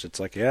watched, it's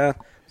like,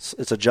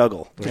 it's a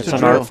juggle. It's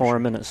an art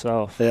form in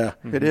itself. Yeah,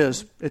 it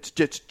is. It's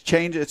just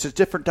change. It's a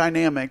different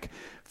dynamic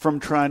from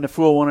trying to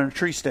fool one in a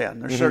tree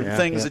stand. There's certain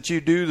things that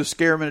you do to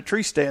scare them in a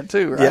tree stand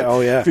too, right? Yeah,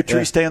 oh yeah. If your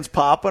tree stand's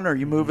popping or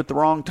you move at the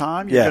wrong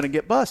time, you're going to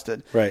get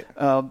busted. Right.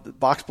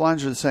 Box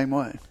blinds are the same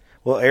way.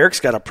 Well, Eric's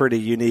got a pretty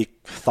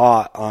unique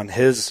thought on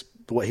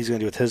what he's going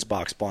to do with his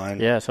box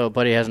blind. Yeah, so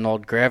buddy has an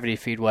old gravity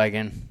feed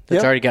wagon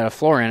that's already got a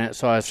floor in it,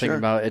 so I was thinking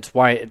about it's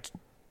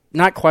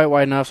not quite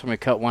wide enough, so I'm going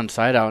to cut one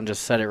side out and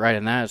just set it right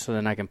in that, so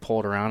then I can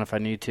pull it around if I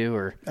need to,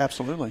 or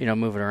absolutely,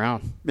 move it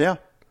around. Yeah,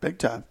 big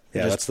time.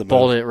 Yeah, just that's the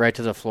bolt it right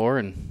to the floor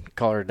and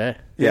call it a day.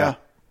 Yeah,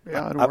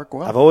 it'll work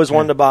well. I've always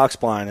wanted a box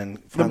blind,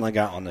 and finally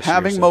got one this year.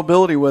 Having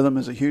mobility with them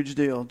is a huge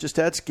deal. Just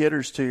add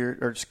skidders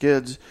to or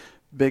skids,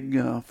 big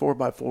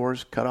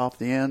 4x4s, cut off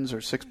the ends, or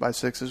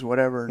 6x6s,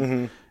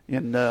 whatever.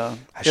 And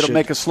it'll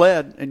make a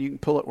sled, and you can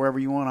pull it wherever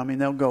you want. I mean,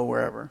 they'll go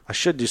wherever. I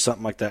should do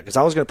something like that, because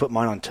I was going to put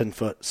mine on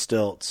 10-foot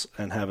stilts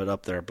and have it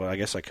up there, but I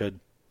guess I could.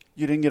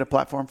 You didn't get a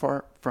platform for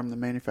it from the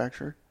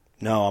manufacturer?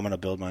 No, I'm going to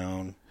build my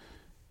own.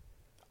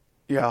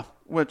 Yeah,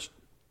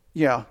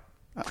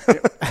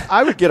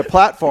 I would get a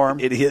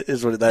platform. Idiot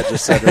is what that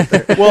just said right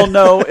there. Well,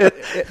 no,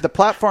 the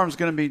platform's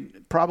going to be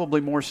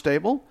probably more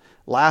stable,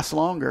 last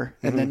longer,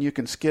 and then you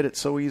can skid it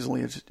so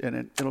easily,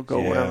 and it'll go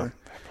wherever.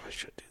 I probably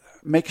should do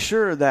that. Make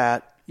sure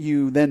that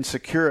you then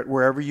secure it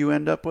wherever you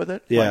end up with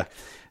it. Yeah. Like,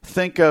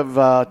 think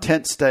of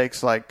tent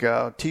stakes like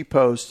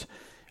T-post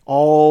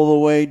all the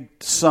way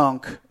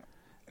sunk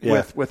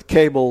with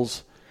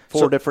cables.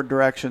 Four different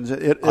directions.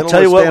 It'll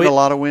tell you withstand a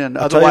lot of wind.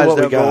 Otherwise,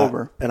 they'll go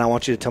over. And I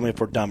want you to tell me if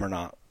we're dumb or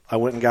not. I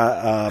went and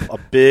got a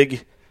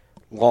big,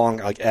 long,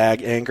 like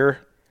ag anchor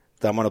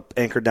that I'm going to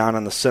anchor down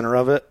in the center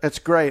of it. It's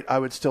great. I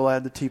would still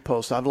add the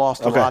T-post. I've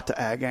lost a lot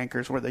to ag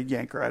anchors where they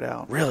yank right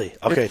out. Really?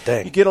 Okay,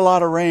 dang. You get a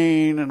lot of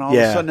rain, and all of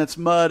a sudden it's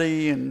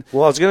muddy.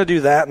 Well, I was going to do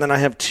that, and then I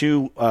have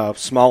two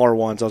smaller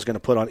ones I was going to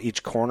put on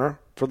each corner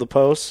for the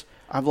posts.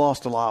 I've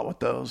lost a lot with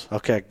those.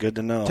 Okay, good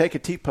to know. Take a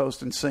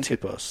T-post and sink it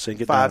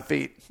 5 down.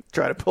 feet.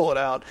 Try to pull it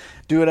out.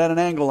 Do it at an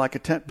angle like a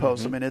tent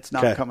post. I mean, it's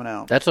not coming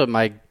out. That's what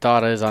my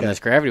thought is on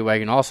this gravity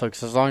wagon also,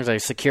 because as long as I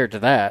secure it to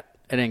that,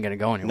 it ain't going to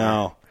go anywhere.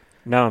 No.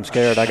 Now I'm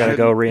scared. I got to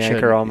go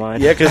re-anchor all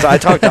mine. Yeah, because I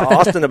talked to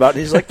Austin about it.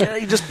 He's like, yeah,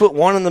 you just put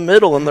one in the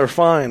middle and they're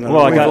fine.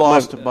 Well, We've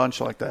lost a bunch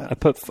like that.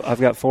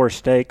 I've got 4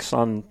 stakes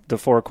on the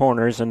 4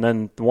 corners and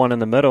then one in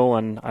the middle,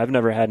 and I've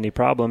never had any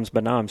problems,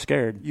 but now I'm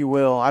scared. You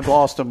will. I've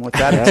lost them with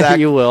that exact.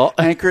 You will.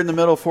 Anchor in the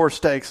middle, 4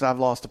 stakes, and I've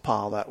lost a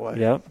pile that way.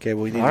 Yep. Okay,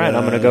 we need all right,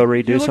 I'm going to go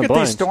redo some blinds. Look at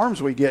these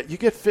storms we get. You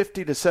get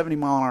 50 to 70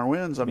 mile-an-hour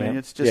winds. I mean,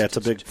 it's just it's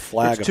a big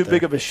flag. It's too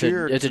big of a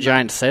shear. It's a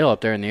giant sail up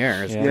there in the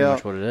air. Is pretty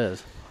much what it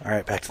is. All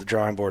right, back to the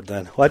drawing board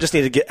then. Well, I just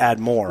need to add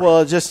more.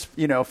 Well, just,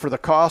 for the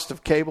cost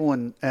of cable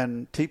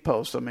and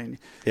T-posts, I mean,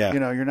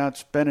 you're not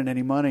spending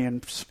any money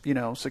and,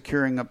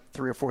 securing a $3,000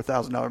 or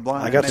 $4,000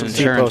 blind. I got some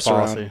T-posts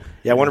around.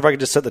 Yeah, I wonder if I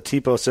could just set the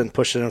T-posts in,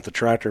 push it in with the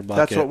tractor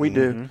bucket. That's what we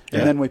do.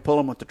 And then we pull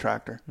them with the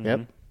tractor.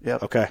 Yep.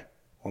 Okay.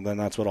 Well, then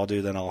that's what I'll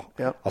do. Then I'll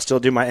still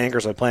do my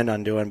anchors I planned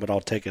on doing, but I'll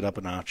take it up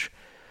a notch.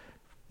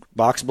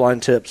 Box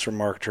blind tips from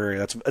Mark Drury.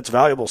 It's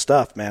valuable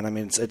stuff, man. I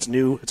mean, it's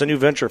new. It's a new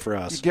venture for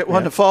us. You get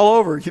one to fall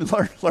over. You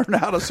learn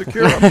how to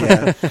secure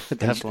them.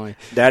 Definitely.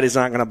 Daddy's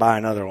not going to buy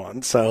another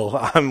one, so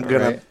I'm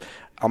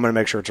gonna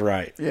make sure it's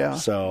right. Yeah.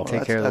 So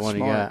take care of the one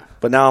you got.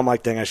 But now I'm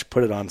like, dang, I should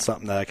put it on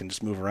something that I can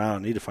just move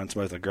around. I need to find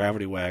somebody with a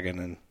gravity wagon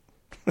and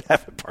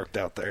have it parked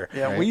out there.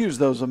 Yeah, we use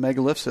those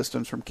Omega lift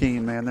systems from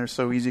Keen, man. They're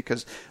so easy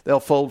because they'll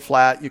fold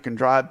flat. You can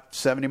drive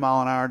 70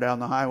 mile an hour down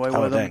the highway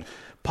with them,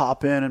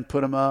 pop in and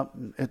put them up.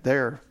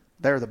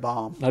 They're the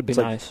bomb. That'd be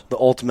nice. The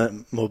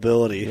ultimate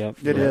mobility.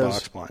 Yep. It is.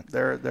 Box blind.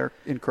 They're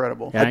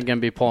incredible. Yeah, I ain't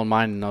gonna be pulling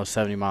mine in those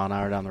 70 mile an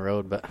hour down the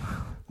road, but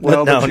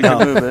but you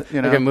can move it.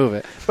 You can move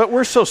it. But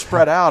we're so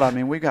spread out. I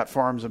mean, we got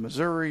farms in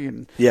Missouri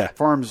and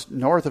farms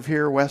north of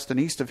here, west and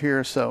east of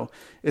here. So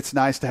it's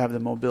nice to have the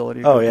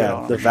mobility.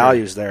 The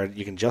value's there.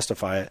 You can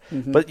justify it.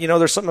 Mm-hmm. But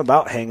there's something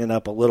about hanging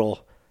up a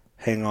little,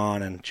 hang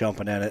on and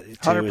jumping at it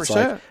too. 100%. It's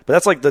like, but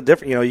that's like the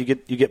different. You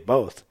get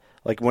both.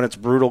 Like when it's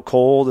brutal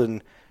cold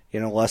and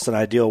less than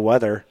ideal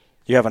weather,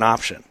 you have an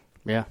option.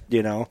 Yeah.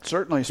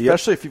 Certainly,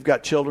 especially if you've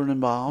got children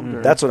involved.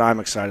 Mm-hmm. That's what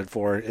I'm excited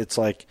for. It's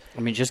like,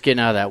 I mean, just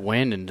getting out of that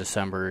wind in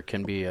December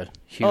can be a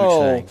huge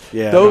thing.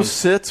 Yeah. Those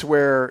sits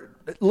where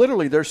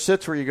literally there's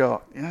sits where you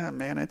go, yeah,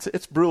 man,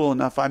 it's brutal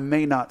enough. I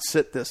may not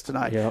sit this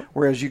tonight. Yep.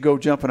 Whereas you go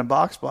jump in a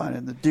box blind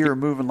and the deer are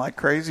moving like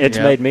crazy. It's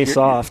made me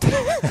soft.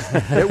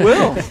 It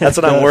will. That's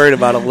what I'm worried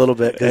about a little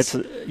bit.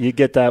 You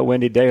get that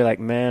windy day, you're like,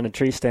 man, a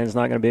tree stand's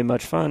not going to be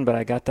much fun, but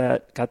I got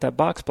that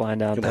box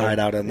blind out there. You can hide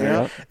out in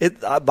there.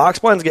 Box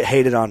blinds get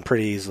hated on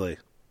pretty easily.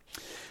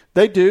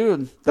 They do,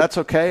 and that's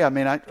okay. I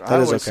mean, I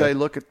always say,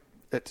 look at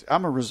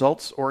I'm a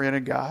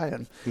results-oriented guy,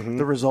 and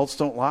the results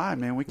don't lie.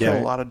 Man, we kill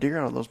a lot of deer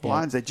out of those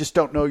blinds. They just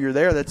don't know you're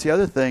there. That's the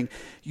other thing.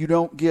 You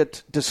don't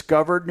get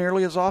discovered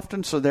nearly as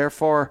often, so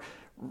therefore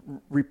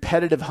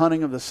repetitive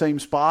hunting of the same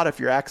spot, if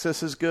your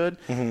access is good,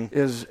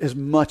 is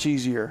much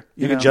easier.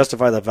 You can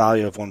justify the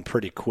value of one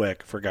pretty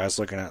quick for guys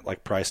looking at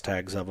like price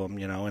tags of them,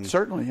 And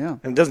certainly, yeah.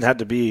 And it doesn't have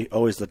to be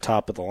always the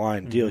top of the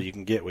line deal. You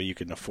can get what you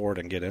can afford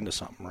and get into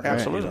something. Right?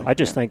 Absolutely. I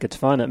just think it's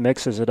fun. It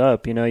mixes it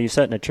up. You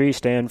sit in a tree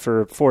stand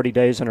for 40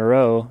 days in a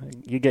row,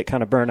 you get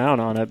kind of burnt out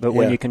on it. But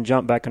when you can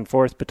jump back and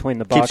forth between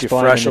the box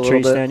blind and the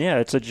tree stand,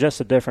 it's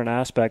just a different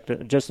aspect,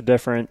 just a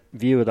different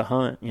view of the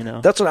hunt.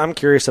 That's what I'm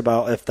curious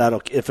about. If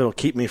it'll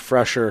keep me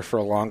fresher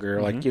for longer.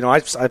 Like,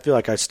 I feel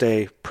like I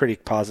stay pretty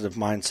positive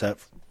mindset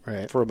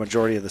for a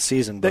majority of the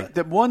season. But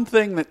the one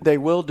thing that they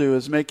will do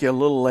is make you a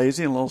little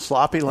lazy and a little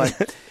sloppy. Like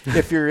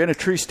if you're in a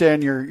tree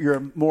stand,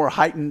 you're more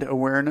heightened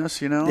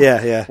awareness,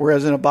 Yeah.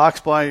 Whereas in a box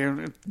blind,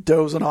 you're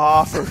dozing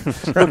off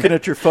or looking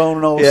at your phone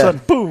and all of a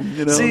sudden,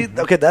 boom, See,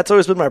 okay, that's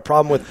always been my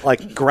problem with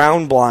like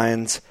ground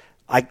blinds.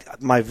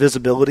 My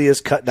visibility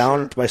is cut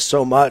down by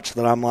so much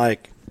that I'm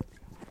like,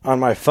 on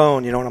my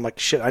phone, and I'm like,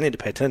 shit, I need to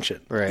pay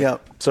attention. Right.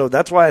 Yep. So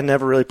that's why I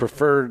never really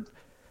preferred,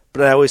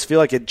 but I always feel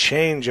like it'd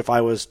change if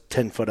I was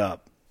 10 foot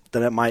up.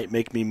 Then it might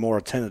make me more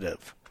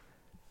attentive.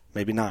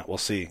 Maybe not. We'll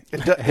see.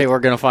 Hey, we're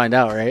going to find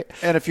out, right?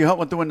 And if you hunt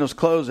with the windows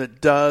closed,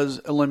 it does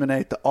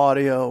eliminate the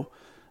audio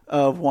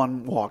of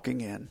one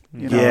walking in.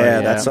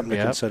 That's something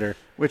to consider.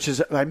 Which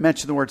is, I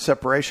mentioned the word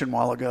separation a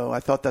while ago.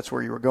 I thought that's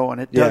where you were going.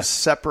 It does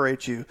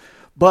separate you.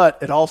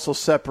 But it also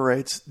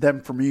separates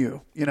them from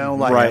you,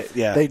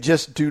 they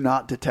just do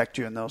not detect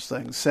you in those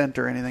things, scent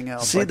or anything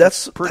else. See,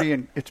 it's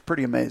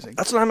pretty amazing.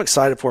 That's what I'm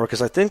excited for,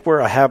 because I think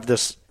where I have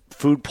this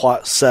food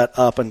plot set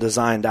up and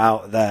designed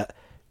out, that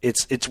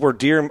it's where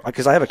deer,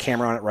 because I have a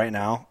camera on it right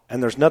now,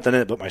 and there's nothing in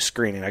it but my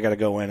screening. I got to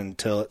go in and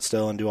till it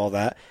still and do all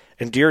that,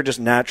 and deer just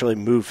naturally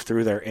move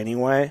through there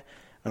anyway,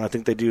 and I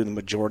think they do the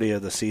majority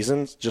of the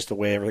seasons, just the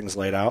way everything's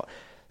laid out.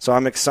 So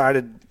I'm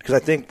excited, because I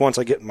think once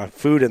I get my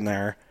food in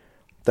there,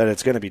 that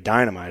it's going to be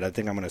dynamite. I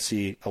think I'm going to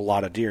see a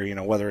lot of deer,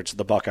 whether it's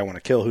the buck I want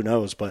to kill, who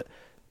knows, but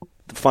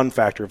the fun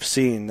factor of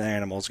seeing the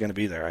animal is going to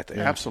be there, I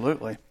think.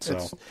 Absolutely.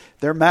 So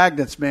they're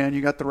magnets, man.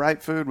 You got the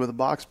right food with a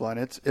box blind.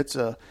 It's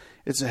a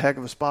heck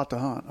of a spot to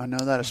hunt. I know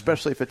that,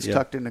 especially if it's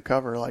tucked into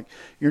cover, like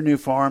your new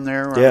farm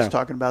there where I was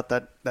talking about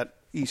that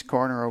east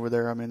corner over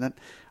there. I mean, that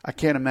I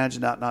can't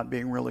imagine that not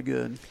being really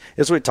good.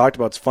 That's what we talked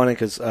about. It's funny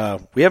because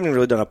we haven't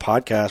really done a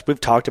podcast. We've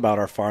talked about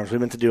our farms. We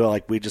meant to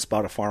do we just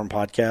bought a farm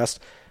podcast.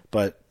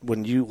 But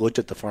when you looked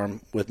at the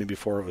farm with me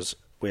before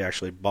we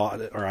actually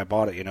bought it, or I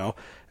bought it,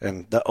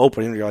 and the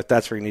opening, you're like,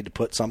 that's where you need to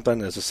put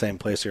something. It's the same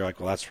place. You're like,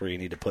 well, that's where you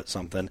need to put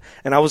something.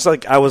 And I was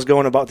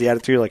going about the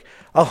attitude, like,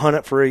 I'll hunt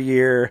it for a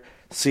year,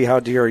 see how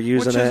deer are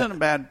using it. Which isn't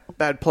a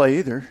bad play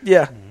either.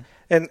 Yeah. Mm-hmm.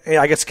 And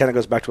I guess it kind of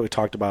goes back to what we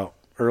talked about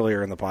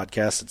earlier in the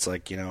podcast. It's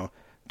like,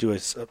 do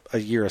a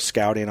year of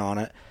scouting on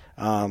it.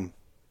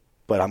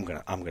 But I'm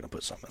gonna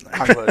put something there.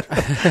 I would.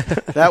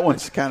 That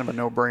one's kind of a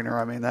no-brainer.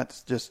 I mean,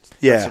 that's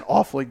an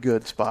awfully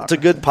good spot. It's a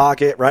good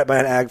pocket right by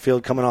an ag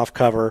field coming off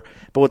cover.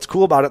 But what's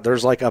cool about it,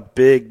 there's like a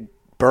big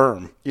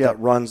berm that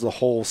runs the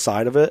whole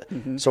side of it.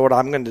 Mm-hmm. So what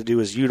I'm going to do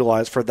is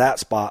utilize for that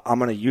spot. I'm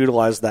going to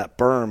utilize that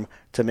berm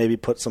to maybe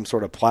put some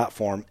sort of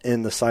platform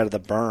in the side of the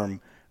berm,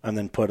 and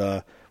then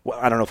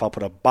I don't know if I'll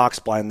put a box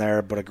blind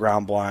there, but a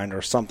ground blind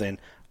or something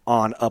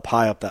up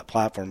high up that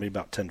platform, maybe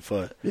about 10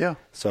 foot. Yeah.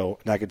 So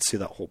and I could see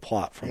that whole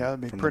plot from that'd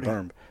be the pretty.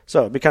 berm.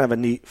 So it'd be kind of a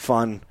neat,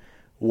 fun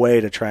way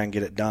to try and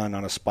get it done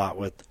on a spot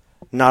with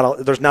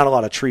there's not a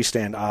lot of tree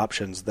stand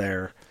options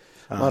there.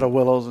 A lot of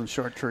willows and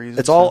short trees.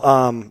 It's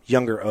all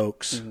younger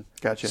oaks. Mm-hmm.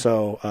 Gotcha.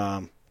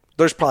 So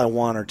there's probably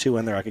one or two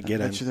in there I could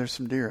get in. Bet you there's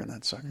some deer in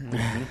that sucker.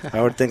 Mm-hmm.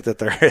 I would think that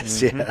there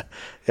is. Mm-hmm.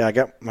 Yeah. I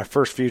got my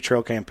first few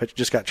trail cam pictures.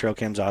 Just got trail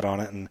cams out on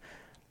it, and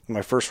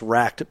my first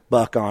racked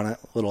buck on it,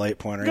 little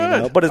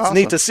 8-pointer. But it's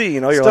neat to see.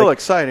 You're still like,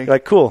 exciting. You're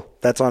like, cool.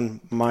 That's on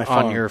my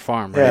farm. On your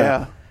farm, right?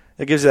 Yeah.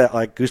 It gives you that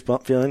like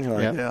goosebump feeling. You're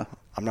like, yeah.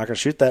 I'm not going to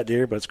shoot that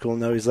deer, but it's cool to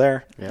know he's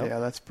there. Yep. Yeah,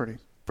 that's pretty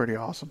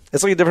awesome.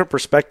 It's like a different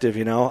perspective,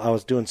 I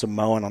was doing some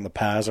mowing on the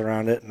paths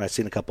around it, and I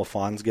seen a couple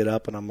fawns get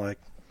up, and I'm like,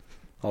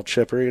 all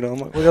chipper, I'm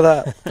like, look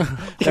at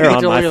that. They're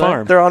on my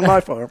farm. They're on my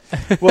farm.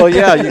 Well,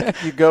 yeah,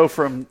 you go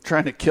from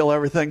trying to kill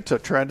everything to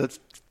trying to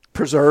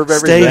preserve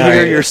everything. Stay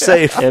here, you're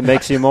safe. It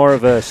makes you more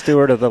of a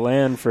steward of the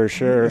land for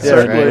sure.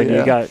 Certainly,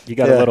 you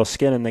got a little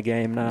skin in the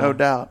game now. No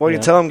doubt. Well, you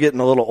can tell I'm getting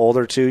a little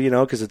older too,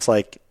 because it's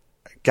like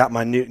got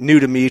my new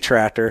to me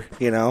tractor,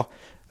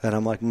 and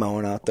I'm like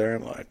mowing out there.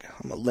 I'm like,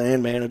 I'm a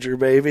land manager,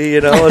 baby.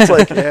 It's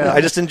like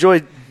I just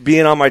enjoy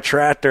being on my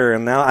tractor,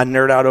 and now I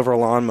nerd out over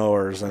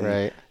lawnmowers and.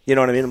 Right. You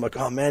know what I mean? I'm like,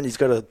 oh, man, he's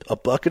got a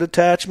bucket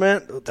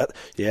attachment.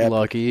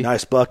 Lucky.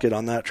 Nice bucket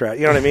on that track.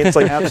 You know what I mean? It's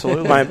like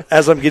absolutely.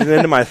 As I'm getting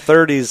into my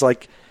 30s,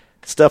 like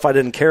stuff I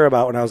didn't care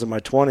about when I was in my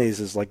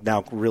 20s is like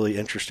now really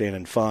interesting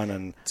and fun.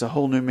 And it's a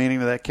whole new meaning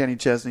to that Kenny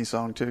Chesney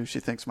song too. She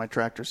thinks my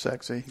tractor's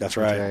sexy. That's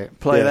right.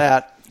 Play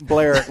that.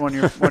 Blare it when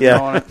you're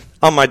on it.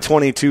 On my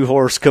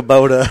 22-horse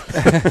Kubota.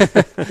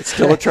 It's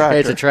still a tractor.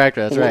 It's a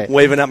tractor. That's right.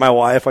 Waving at my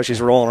wife while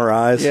she's rolling her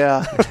eyes.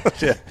 Yeah.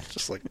 Yeah.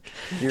 Just like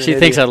she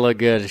thinks I look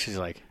good. She's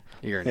like,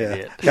 you're an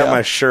idiot. Got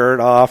my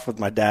shirt off with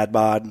my dad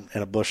bod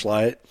and a bush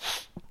light.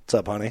 What's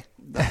up, honey?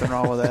 Nothing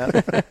wrong with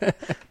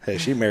that. Hey,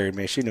 she married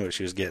me. She knew what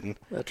she was getting.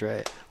 That's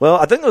right. Well,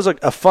 I think it was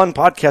a fun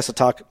podcast to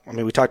talk. I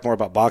mean, we talked more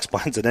about box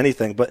blinds than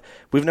anything, but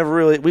we've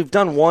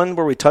done one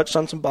where we touched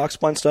on some box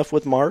blind stuff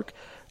with Mark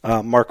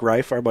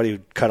Reif, our buddy who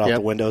cut out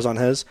the windows on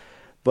his.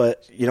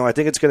 But, I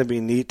think it's going to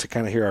be neat to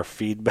kind of hear our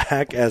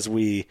feedback as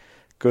we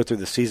go through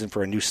the season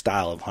for a new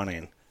style of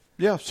hunting.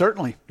 Yeah,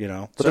 certainly.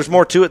 But there's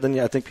more to it than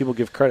I think people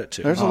give credit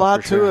to. There's a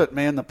lot to it,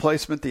 man. The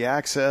placement, the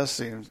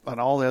access, and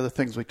all the other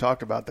things we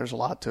talked about. There's a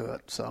lot to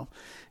it. So,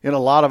 a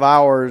lot of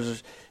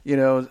hours.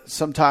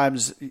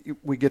 Sometimes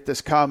we get this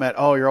comment,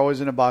 "Oh, you're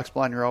always in a box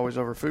blind. You're always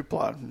over food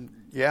plot."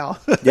 Yeah.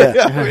 Stick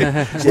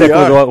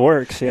with what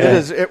works. Yeah.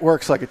 It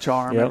works like a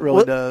charm. Yep. It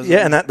really does.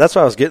 Yeah, and that's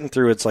what I was getting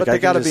through. It's like they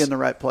got to be in the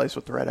right place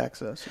with the right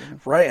access.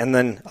 Right, and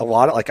then a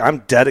lot of I'm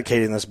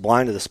dedicating this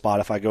blind to the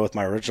spot. If I go with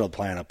my original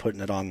plan of putting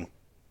it on.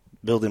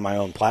 Building my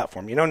own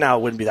platform. Now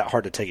it wouldn't be that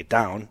hard to take it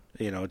down.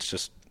 It's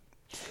just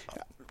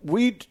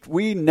we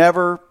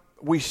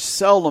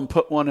seldom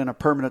put one in a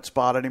permanent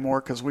spot anymore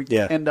because we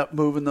end up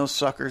moving those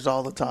suckers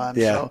all the time.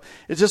 Yeah. So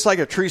it's just like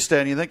a tree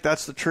stand. You think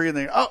that's the tree, and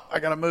then I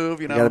got to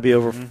move. You got to be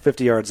over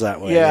 50 yards that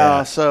way.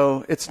 Yeah,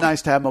 so it's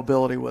nice to have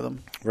mobility with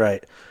them.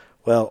 Right.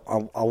 Well,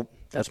 I'll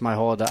that's my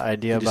whole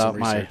idea about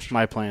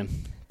my plan.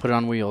 Put it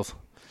on wheels.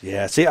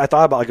 Yeah. See, I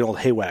thought about like an old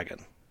hay wagon.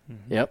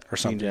 Yep. Or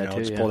something.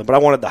 But I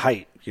wanted the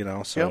height.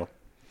 So yep.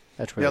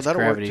 That's where this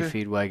gravity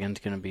feed wagon's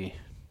going to be.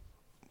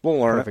 We'll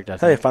learn perfect,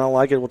 it. Hey, if I don't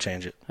like it, we'll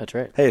change it. That's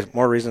right. Hey,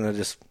 more reason to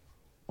just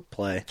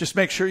play. Just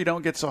make sure you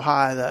don't get so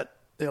high that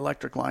the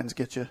electric lines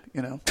get you,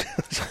 We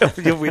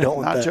don't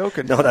want Not that.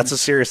 joking. No, that's a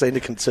serious thing to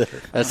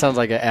consider. That sounds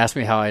like a ask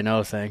me how I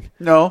know thing.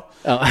 No.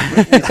 You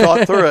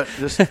thought through it.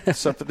 Just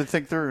something to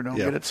think through. Don't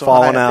get it so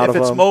falling high. out if of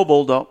it's them.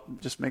 mobile,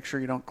 just make sure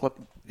you don't clip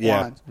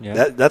lines.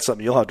 Yeah. That's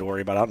something you'll have to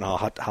worry about. I don't know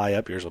how high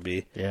up yours will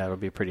be. Yeah, it'll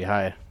be pretty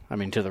high. I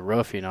mean, to the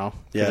roof, Yeah.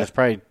 It's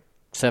probably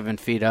 7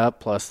 feet up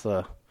plus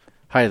the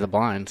height of the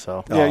blind.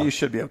 So yeah, you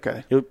should be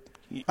okay.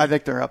 I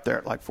think they're up there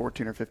at like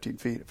 14 or 15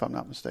 feet, if I'm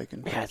not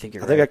mistaken. Yeah, I think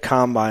you're right. I think a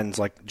combine's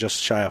like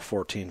just shy of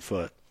 14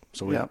 foot.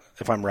 So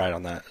if I'm right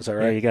on that, is that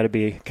right? Yeah, you got to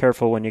be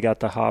careful when you got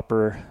the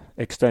hopper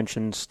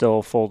extension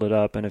still folded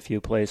up in a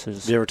few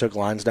places. You ever took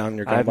lines down in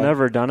your combine? I've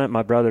never done it.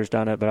 My brother's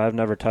done it, but I've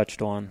never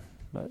touched one.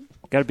 But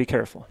got to be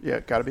careful. Yeah,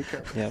 got to be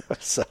careful. Yeah.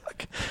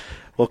 Suck.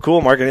 Well,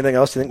 cool, Mark. Anything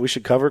else you think we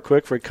should cover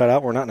quick before we cut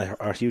out? We're not in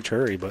a huge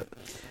hurry, but.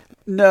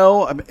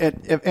 No, I mean,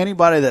 if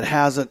anybody that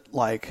hasn't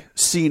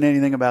seen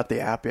anything about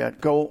the app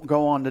yet, go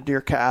on to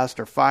DeerCast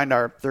or find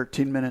our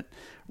 13-minute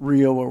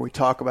reel where we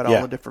talk about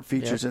all the different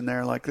features in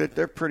there.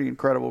 They're pretty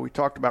incredible. We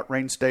talked about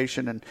rain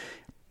station and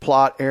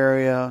plot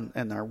area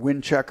and our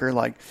wind checker.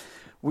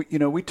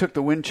 We took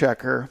the wind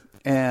checker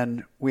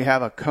and we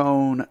have a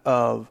cone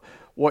of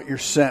what your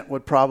scent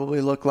would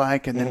probably look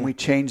like, and then we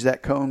change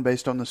that cone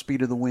based on the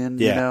speed of the wind.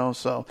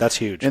 So that's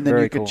huge. And then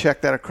you could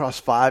check that across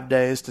 5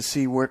 days to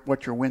see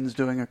what your wind's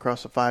doing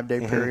across a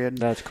 5-day period.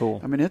 That's cool.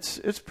 I mean,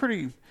 it's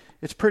pretty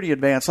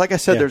advanced. Like I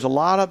said, there's a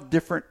lot of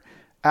different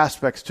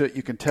aspects to it.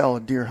 You can tell a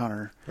deer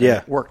hunter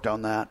worked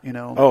on that.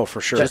 Oh, for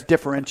sure. Just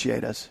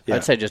differentiate us.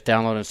 I'd say just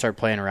download and start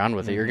playing around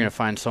with it. You're going to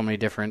find so many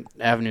different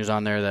avenues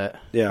on there that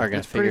are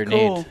going to fit your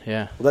needs.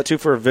 Yeah. Well, that too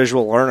for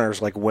visual learners,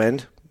 like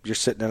wind. You're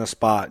sitting in a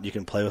spot, you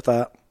can play with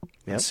that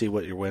and see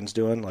what your wind's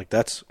doing.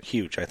 That's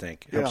huge, I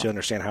think. It helps you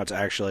understand how it's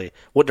actually,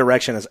 what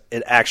direction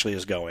it actually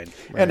is going.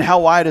 And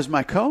how wide is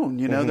my cone?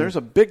 There's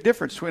a big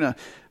difference between a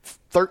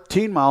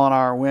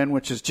 13-mile-an-hour wind,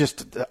 which is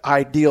just the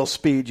ideal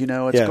speed.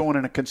 It's going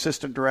in a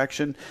consistent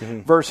direction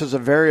versus a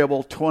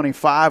variable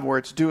 25 where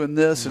it's doing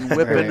this and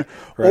whipping,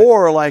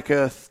 or like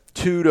a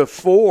 2 to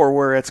 4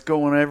 where it's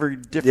going every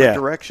different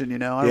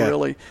direction.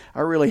 I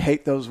really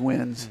hate those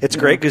winds. It's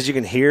great because you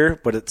can hear,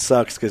 but it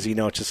sucks because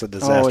it's just a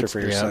disaster for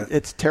your scent.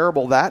 It's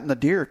terrible. That and the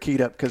deer are keyed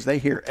up because they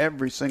hear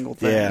every single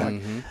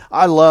thing.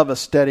 I love a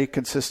steady,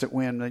 consistent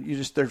wind.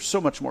 There's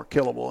so much more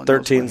killable.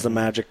 13's the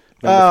magic.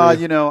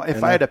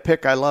 If I had to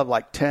pick, I love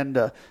 10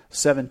 to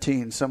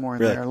 17, somewhere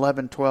in there.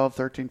 11, 12,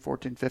 13,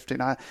 14,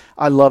 15.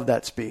 I love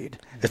that speed.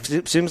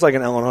 It seems like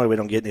in Illinois we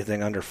don't get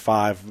anything under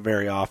 5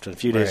 very often, a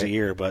few days a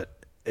year, but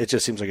it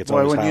just seems like it's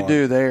always when you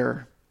do,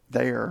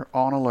 they are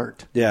on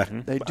alert. Yeah.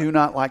 They do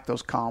not like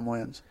those calm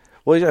winds.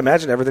 Well, you can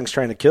imagine everything's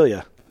trying to kill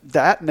you.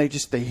 That, and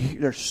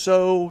they're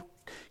so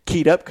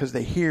keyed up because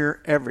they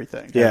hear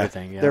everything. Yeah.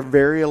 Everything, They're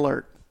very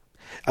alert.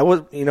 I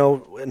would,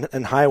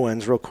 in high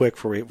winds, real quick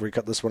before we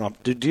cut this one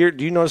off. Do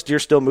you notice deer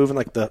still moving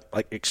the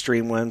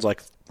extreme winds? I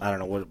don't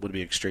know, what would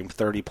be extreme,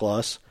 30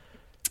 plus?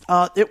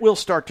 It will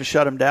start to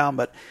shut them down,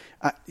 but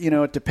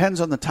it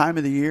depends on the time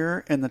of the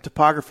year and the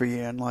topography.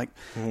 And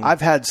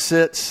I've had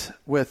sits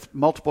with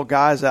multiple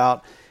guys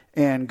out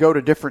and go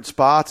to different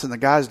spots, and the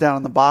guys down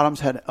on the bottoms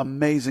had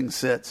amazing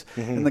sits,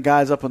 and the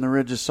guys up on the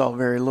ridges saw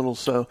very little.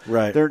 So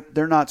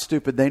they're not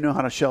stupid. They know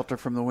how to shelter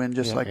from the wind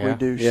just like we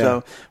do. Yeah.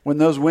 So when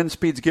those wind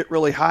speeds get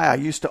really high, I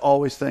used to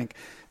always think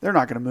they're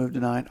not going to move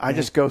tonight. I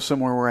just go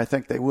somewhere where I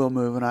think they will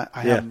move, and I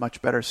have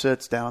much better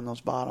sits down on those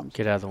bottoms.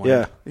 Get out of the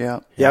wind. Yeah.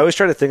 I always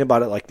try to think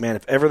about it man,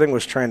 if everything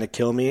was trying to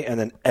kill me and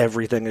then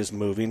everything is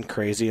moving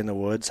crazy in the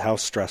woods, how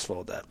stressful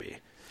would that be?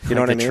 You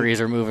know what I mean? The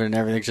trees are moving and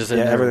everything's just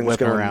everything's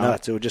going around.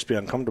 Nuts. It would just be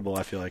uncomfortable,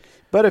 I feel like.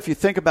 But if you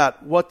think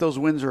about what those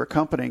winds are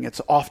accompanying,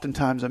 it's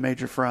oftentimes a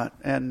major front,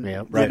 and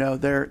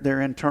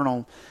their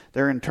internal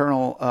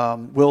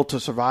will to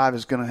survive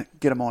is going to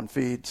get them on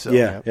feed. So.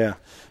 Yeah.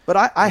 But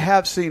I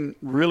have seen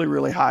really,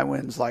 really high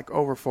winds,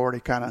 over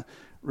 40, kind of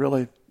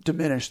really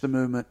diminish the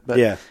movement.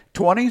 But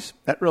 20s,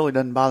 that really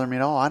doesn't bother me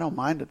at all. I don't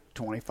mind a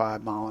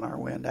 25-mile-an-hour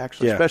wind,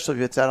 actually, especially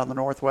if it's out on the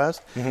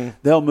northwest.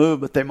 They'll move,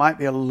 but they might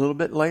be a little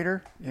bit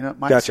later. It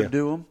might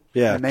subdue them.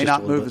 Yeah, they may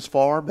not move as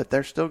far, but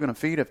they're still going to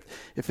feed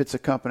if it's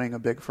accompanying a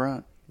big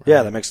front.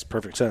 Yeah, that makes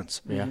perfect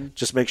sense. Yeah.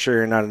 Just make sure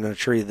you're not in a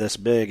tree this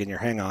big and you're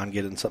hang on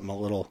getting something a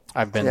little.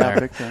 I've been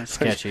there.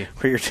 Sketchy.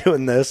 Where you're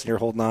doing this and you're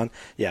holding on.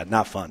 Yeah,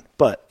 not fun.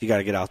 But you got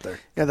to get out there.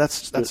 Yeah,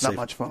 that's not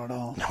much fun at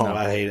all. No,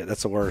 I hate it.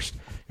 That's the worst.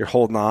 You're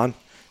holding on.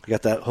 You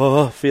got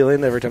that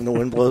feeling every time the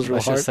wind blows real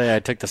hard. I should say I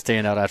took the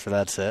stand out after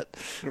that sit.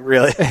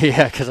 Really?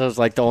 Yeah, because I was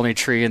the only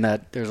tree in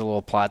that. There's a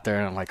little plot there,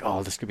 and I'm like,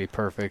 this could be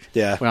perfect.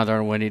 Yeah. Went out there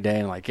on a windy day,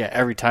 and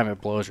every time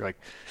it blows, you're like.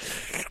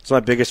 It's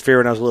my biggest fear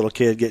when I was a little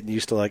kid, getting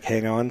used to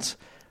hang-ons,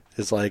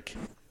 is I'm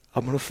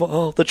gonna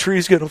fall. The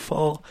tree's gonna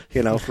fall.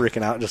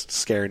 Freaking out, just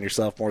scaring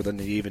yourself more than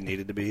you even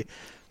needed to be.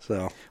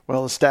 So,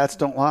 well, the stats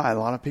don't lie. A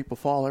lot of people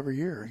fall every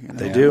year.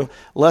 They do.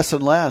 Less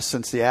and less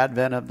since the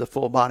advent of the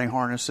full body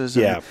harnesses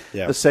and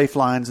the safe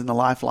lines and the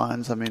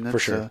lifelines. I mean,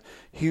 it's a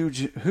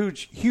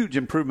huge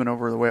improvement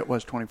over the way it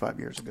was 25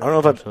 years ago. I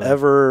don't know if I've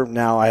ever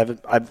now.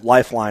 I've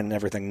lifeline and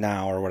everything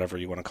now, or whatever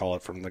you want to call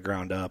it, from the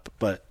ground up.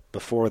 But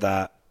before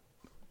that,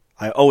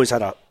 I always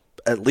had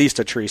at least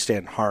a tree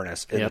stand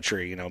harness in the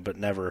tree, but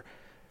never,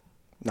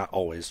 not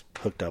always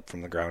hooked up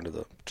from the ground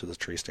to the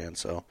tree stand.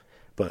 So,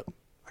 but.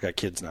 I got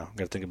kids now. I've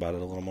got to think about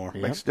it a little more.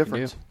 Makes a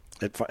difference.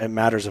 It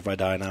matters if I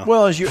die now.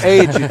 Well, as you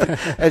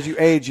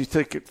age, you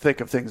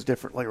think of things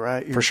differently,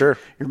 right? For sure.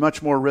 You're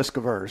much more risk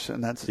averse,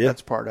 and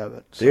that's part of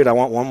it. So. Dude, I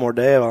want one more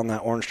day on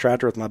that orange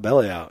tractor with my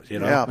belly out.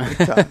 Yeah, big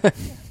time.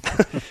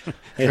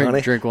 Hey,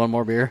 honey, drink one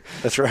more beer.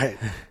 That's right.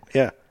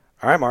 Yeah.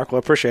 All right, Mark. Well, I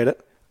appreciate it.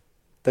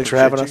 Thanks for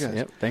having us.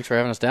 Yep. Thanks for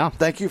having us down.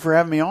 Thank you for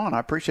having me on. I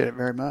appreciate it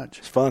very much.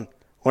 It's fun.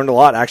 Learned a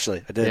lot,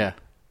 actually. I did. Yeah.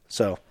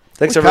 So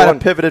thanks, we everyone. Kind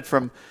of pivoted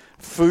from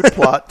food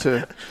plot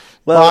to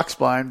box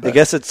blind. I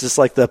guess it's just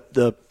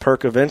the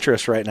perk of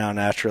interest right now,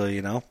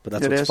 naturally, but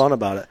that's what's fun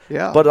about it.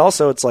 Yeah. But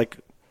also, it's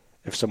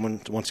if someone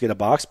wants to get a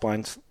box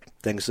blind,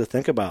 things to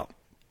think about.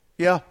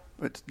 Yeah,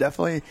 it's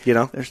definitely,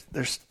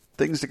 there's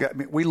things to go. I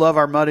mean, we love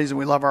our muddies and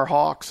we love our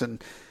hawks,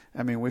 and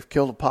I mean, we've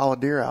killed a pile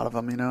of deer out of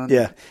them,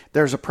 And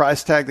there's a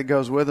price tag that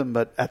goes with them,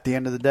 but at the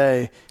end of the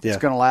day, it's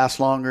going to last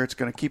longer. It's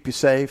going to keep you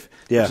safe.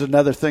 Yeah. There's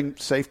another thing,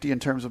 safety in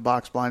terms of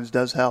box blinds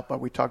does help.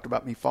 We talked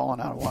about me falling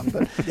out of one,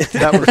 but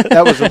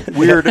that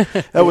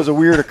was a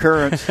weird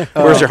occurrence.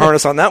 Where's your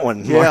harness on that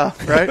one? Yeah,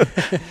 right.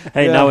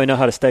 Hey, now we know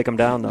how to stake them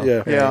down, though.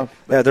 Yeah.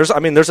 There's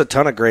a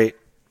ton of great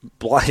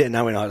blinds.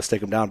 Now we know how to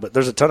stake them down, but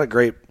there's a ton of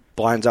great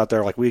blinds out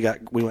there. Like we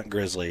went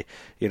grizzly,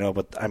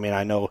 but I mean,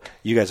 I know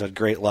you guys had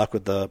great luck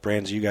with the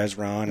brands you guys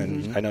run,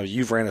 and I know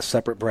you've ran a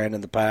separate brand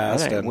in the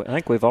past. I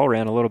think we've all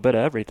ran a little bit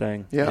of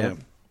everything. Yeah.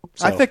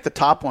 So, I think the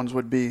top ones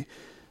would be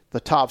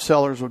the top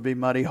sellers would be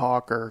Muddy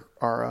Hawk or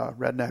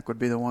Redneck would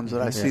be the ones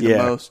that I see the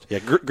most. Yeah,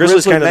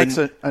 Grizzly kind makes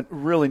a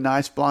really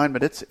nice blind,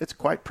 but it's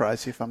quite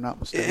pricey if I'm not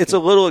mistaken. It's a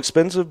little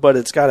expensive, but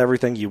it's got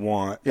everything you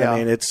want. Yeah.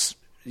 I mean,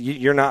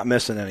 you're not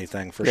missing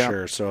anything for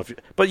sure. So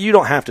but you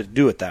don't have to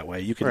do it that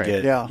way. You can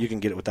get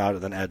it without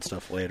it, then add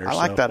stuff later. I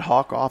like that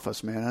Hawk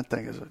Office, man. That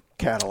thing is a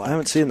Cadillac. I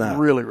haven't seen that.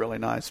 Really, really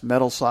nice.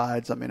 Metal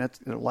sides. I mean,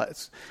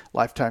 it's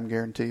lifetime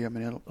guarantee. I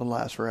mean, it'll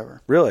last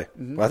forever. Really?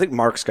 Mm-hmm. Well, I think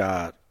Mark's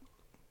got.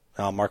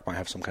 Mark might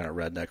have some kind of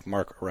Redneck.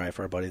 Mark Rife,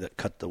 our buddy that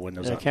cut the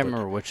windows out. I can't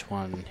remember which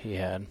one he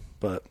had.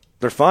 But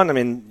they're fun. I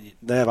mean,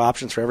 they have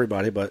options for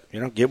everybody, but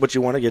get what you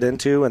want to get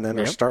into, and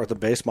then start with the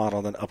base model,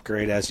 and then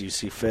upgrade as you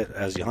see fit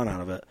as you hunt out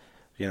of it.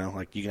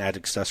 Like you can add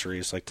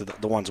accessories, like to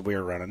the ones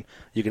we're running.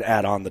 You can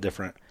add on the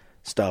different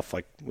stuff,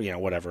 like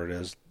whatever it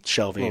is,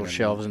 shelving, little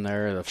shelves in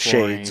there, the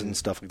shades and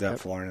stuff like that,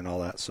 flooring and all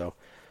that. So,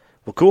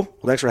 well, cool.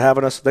 Well, thanks for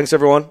having us. Thanks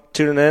everyone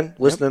tuning in,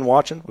 listening,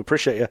 watching. We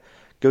appreciate you.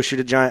 Go shoot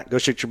a giant. Go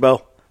shoot your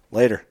bow.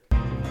 Later.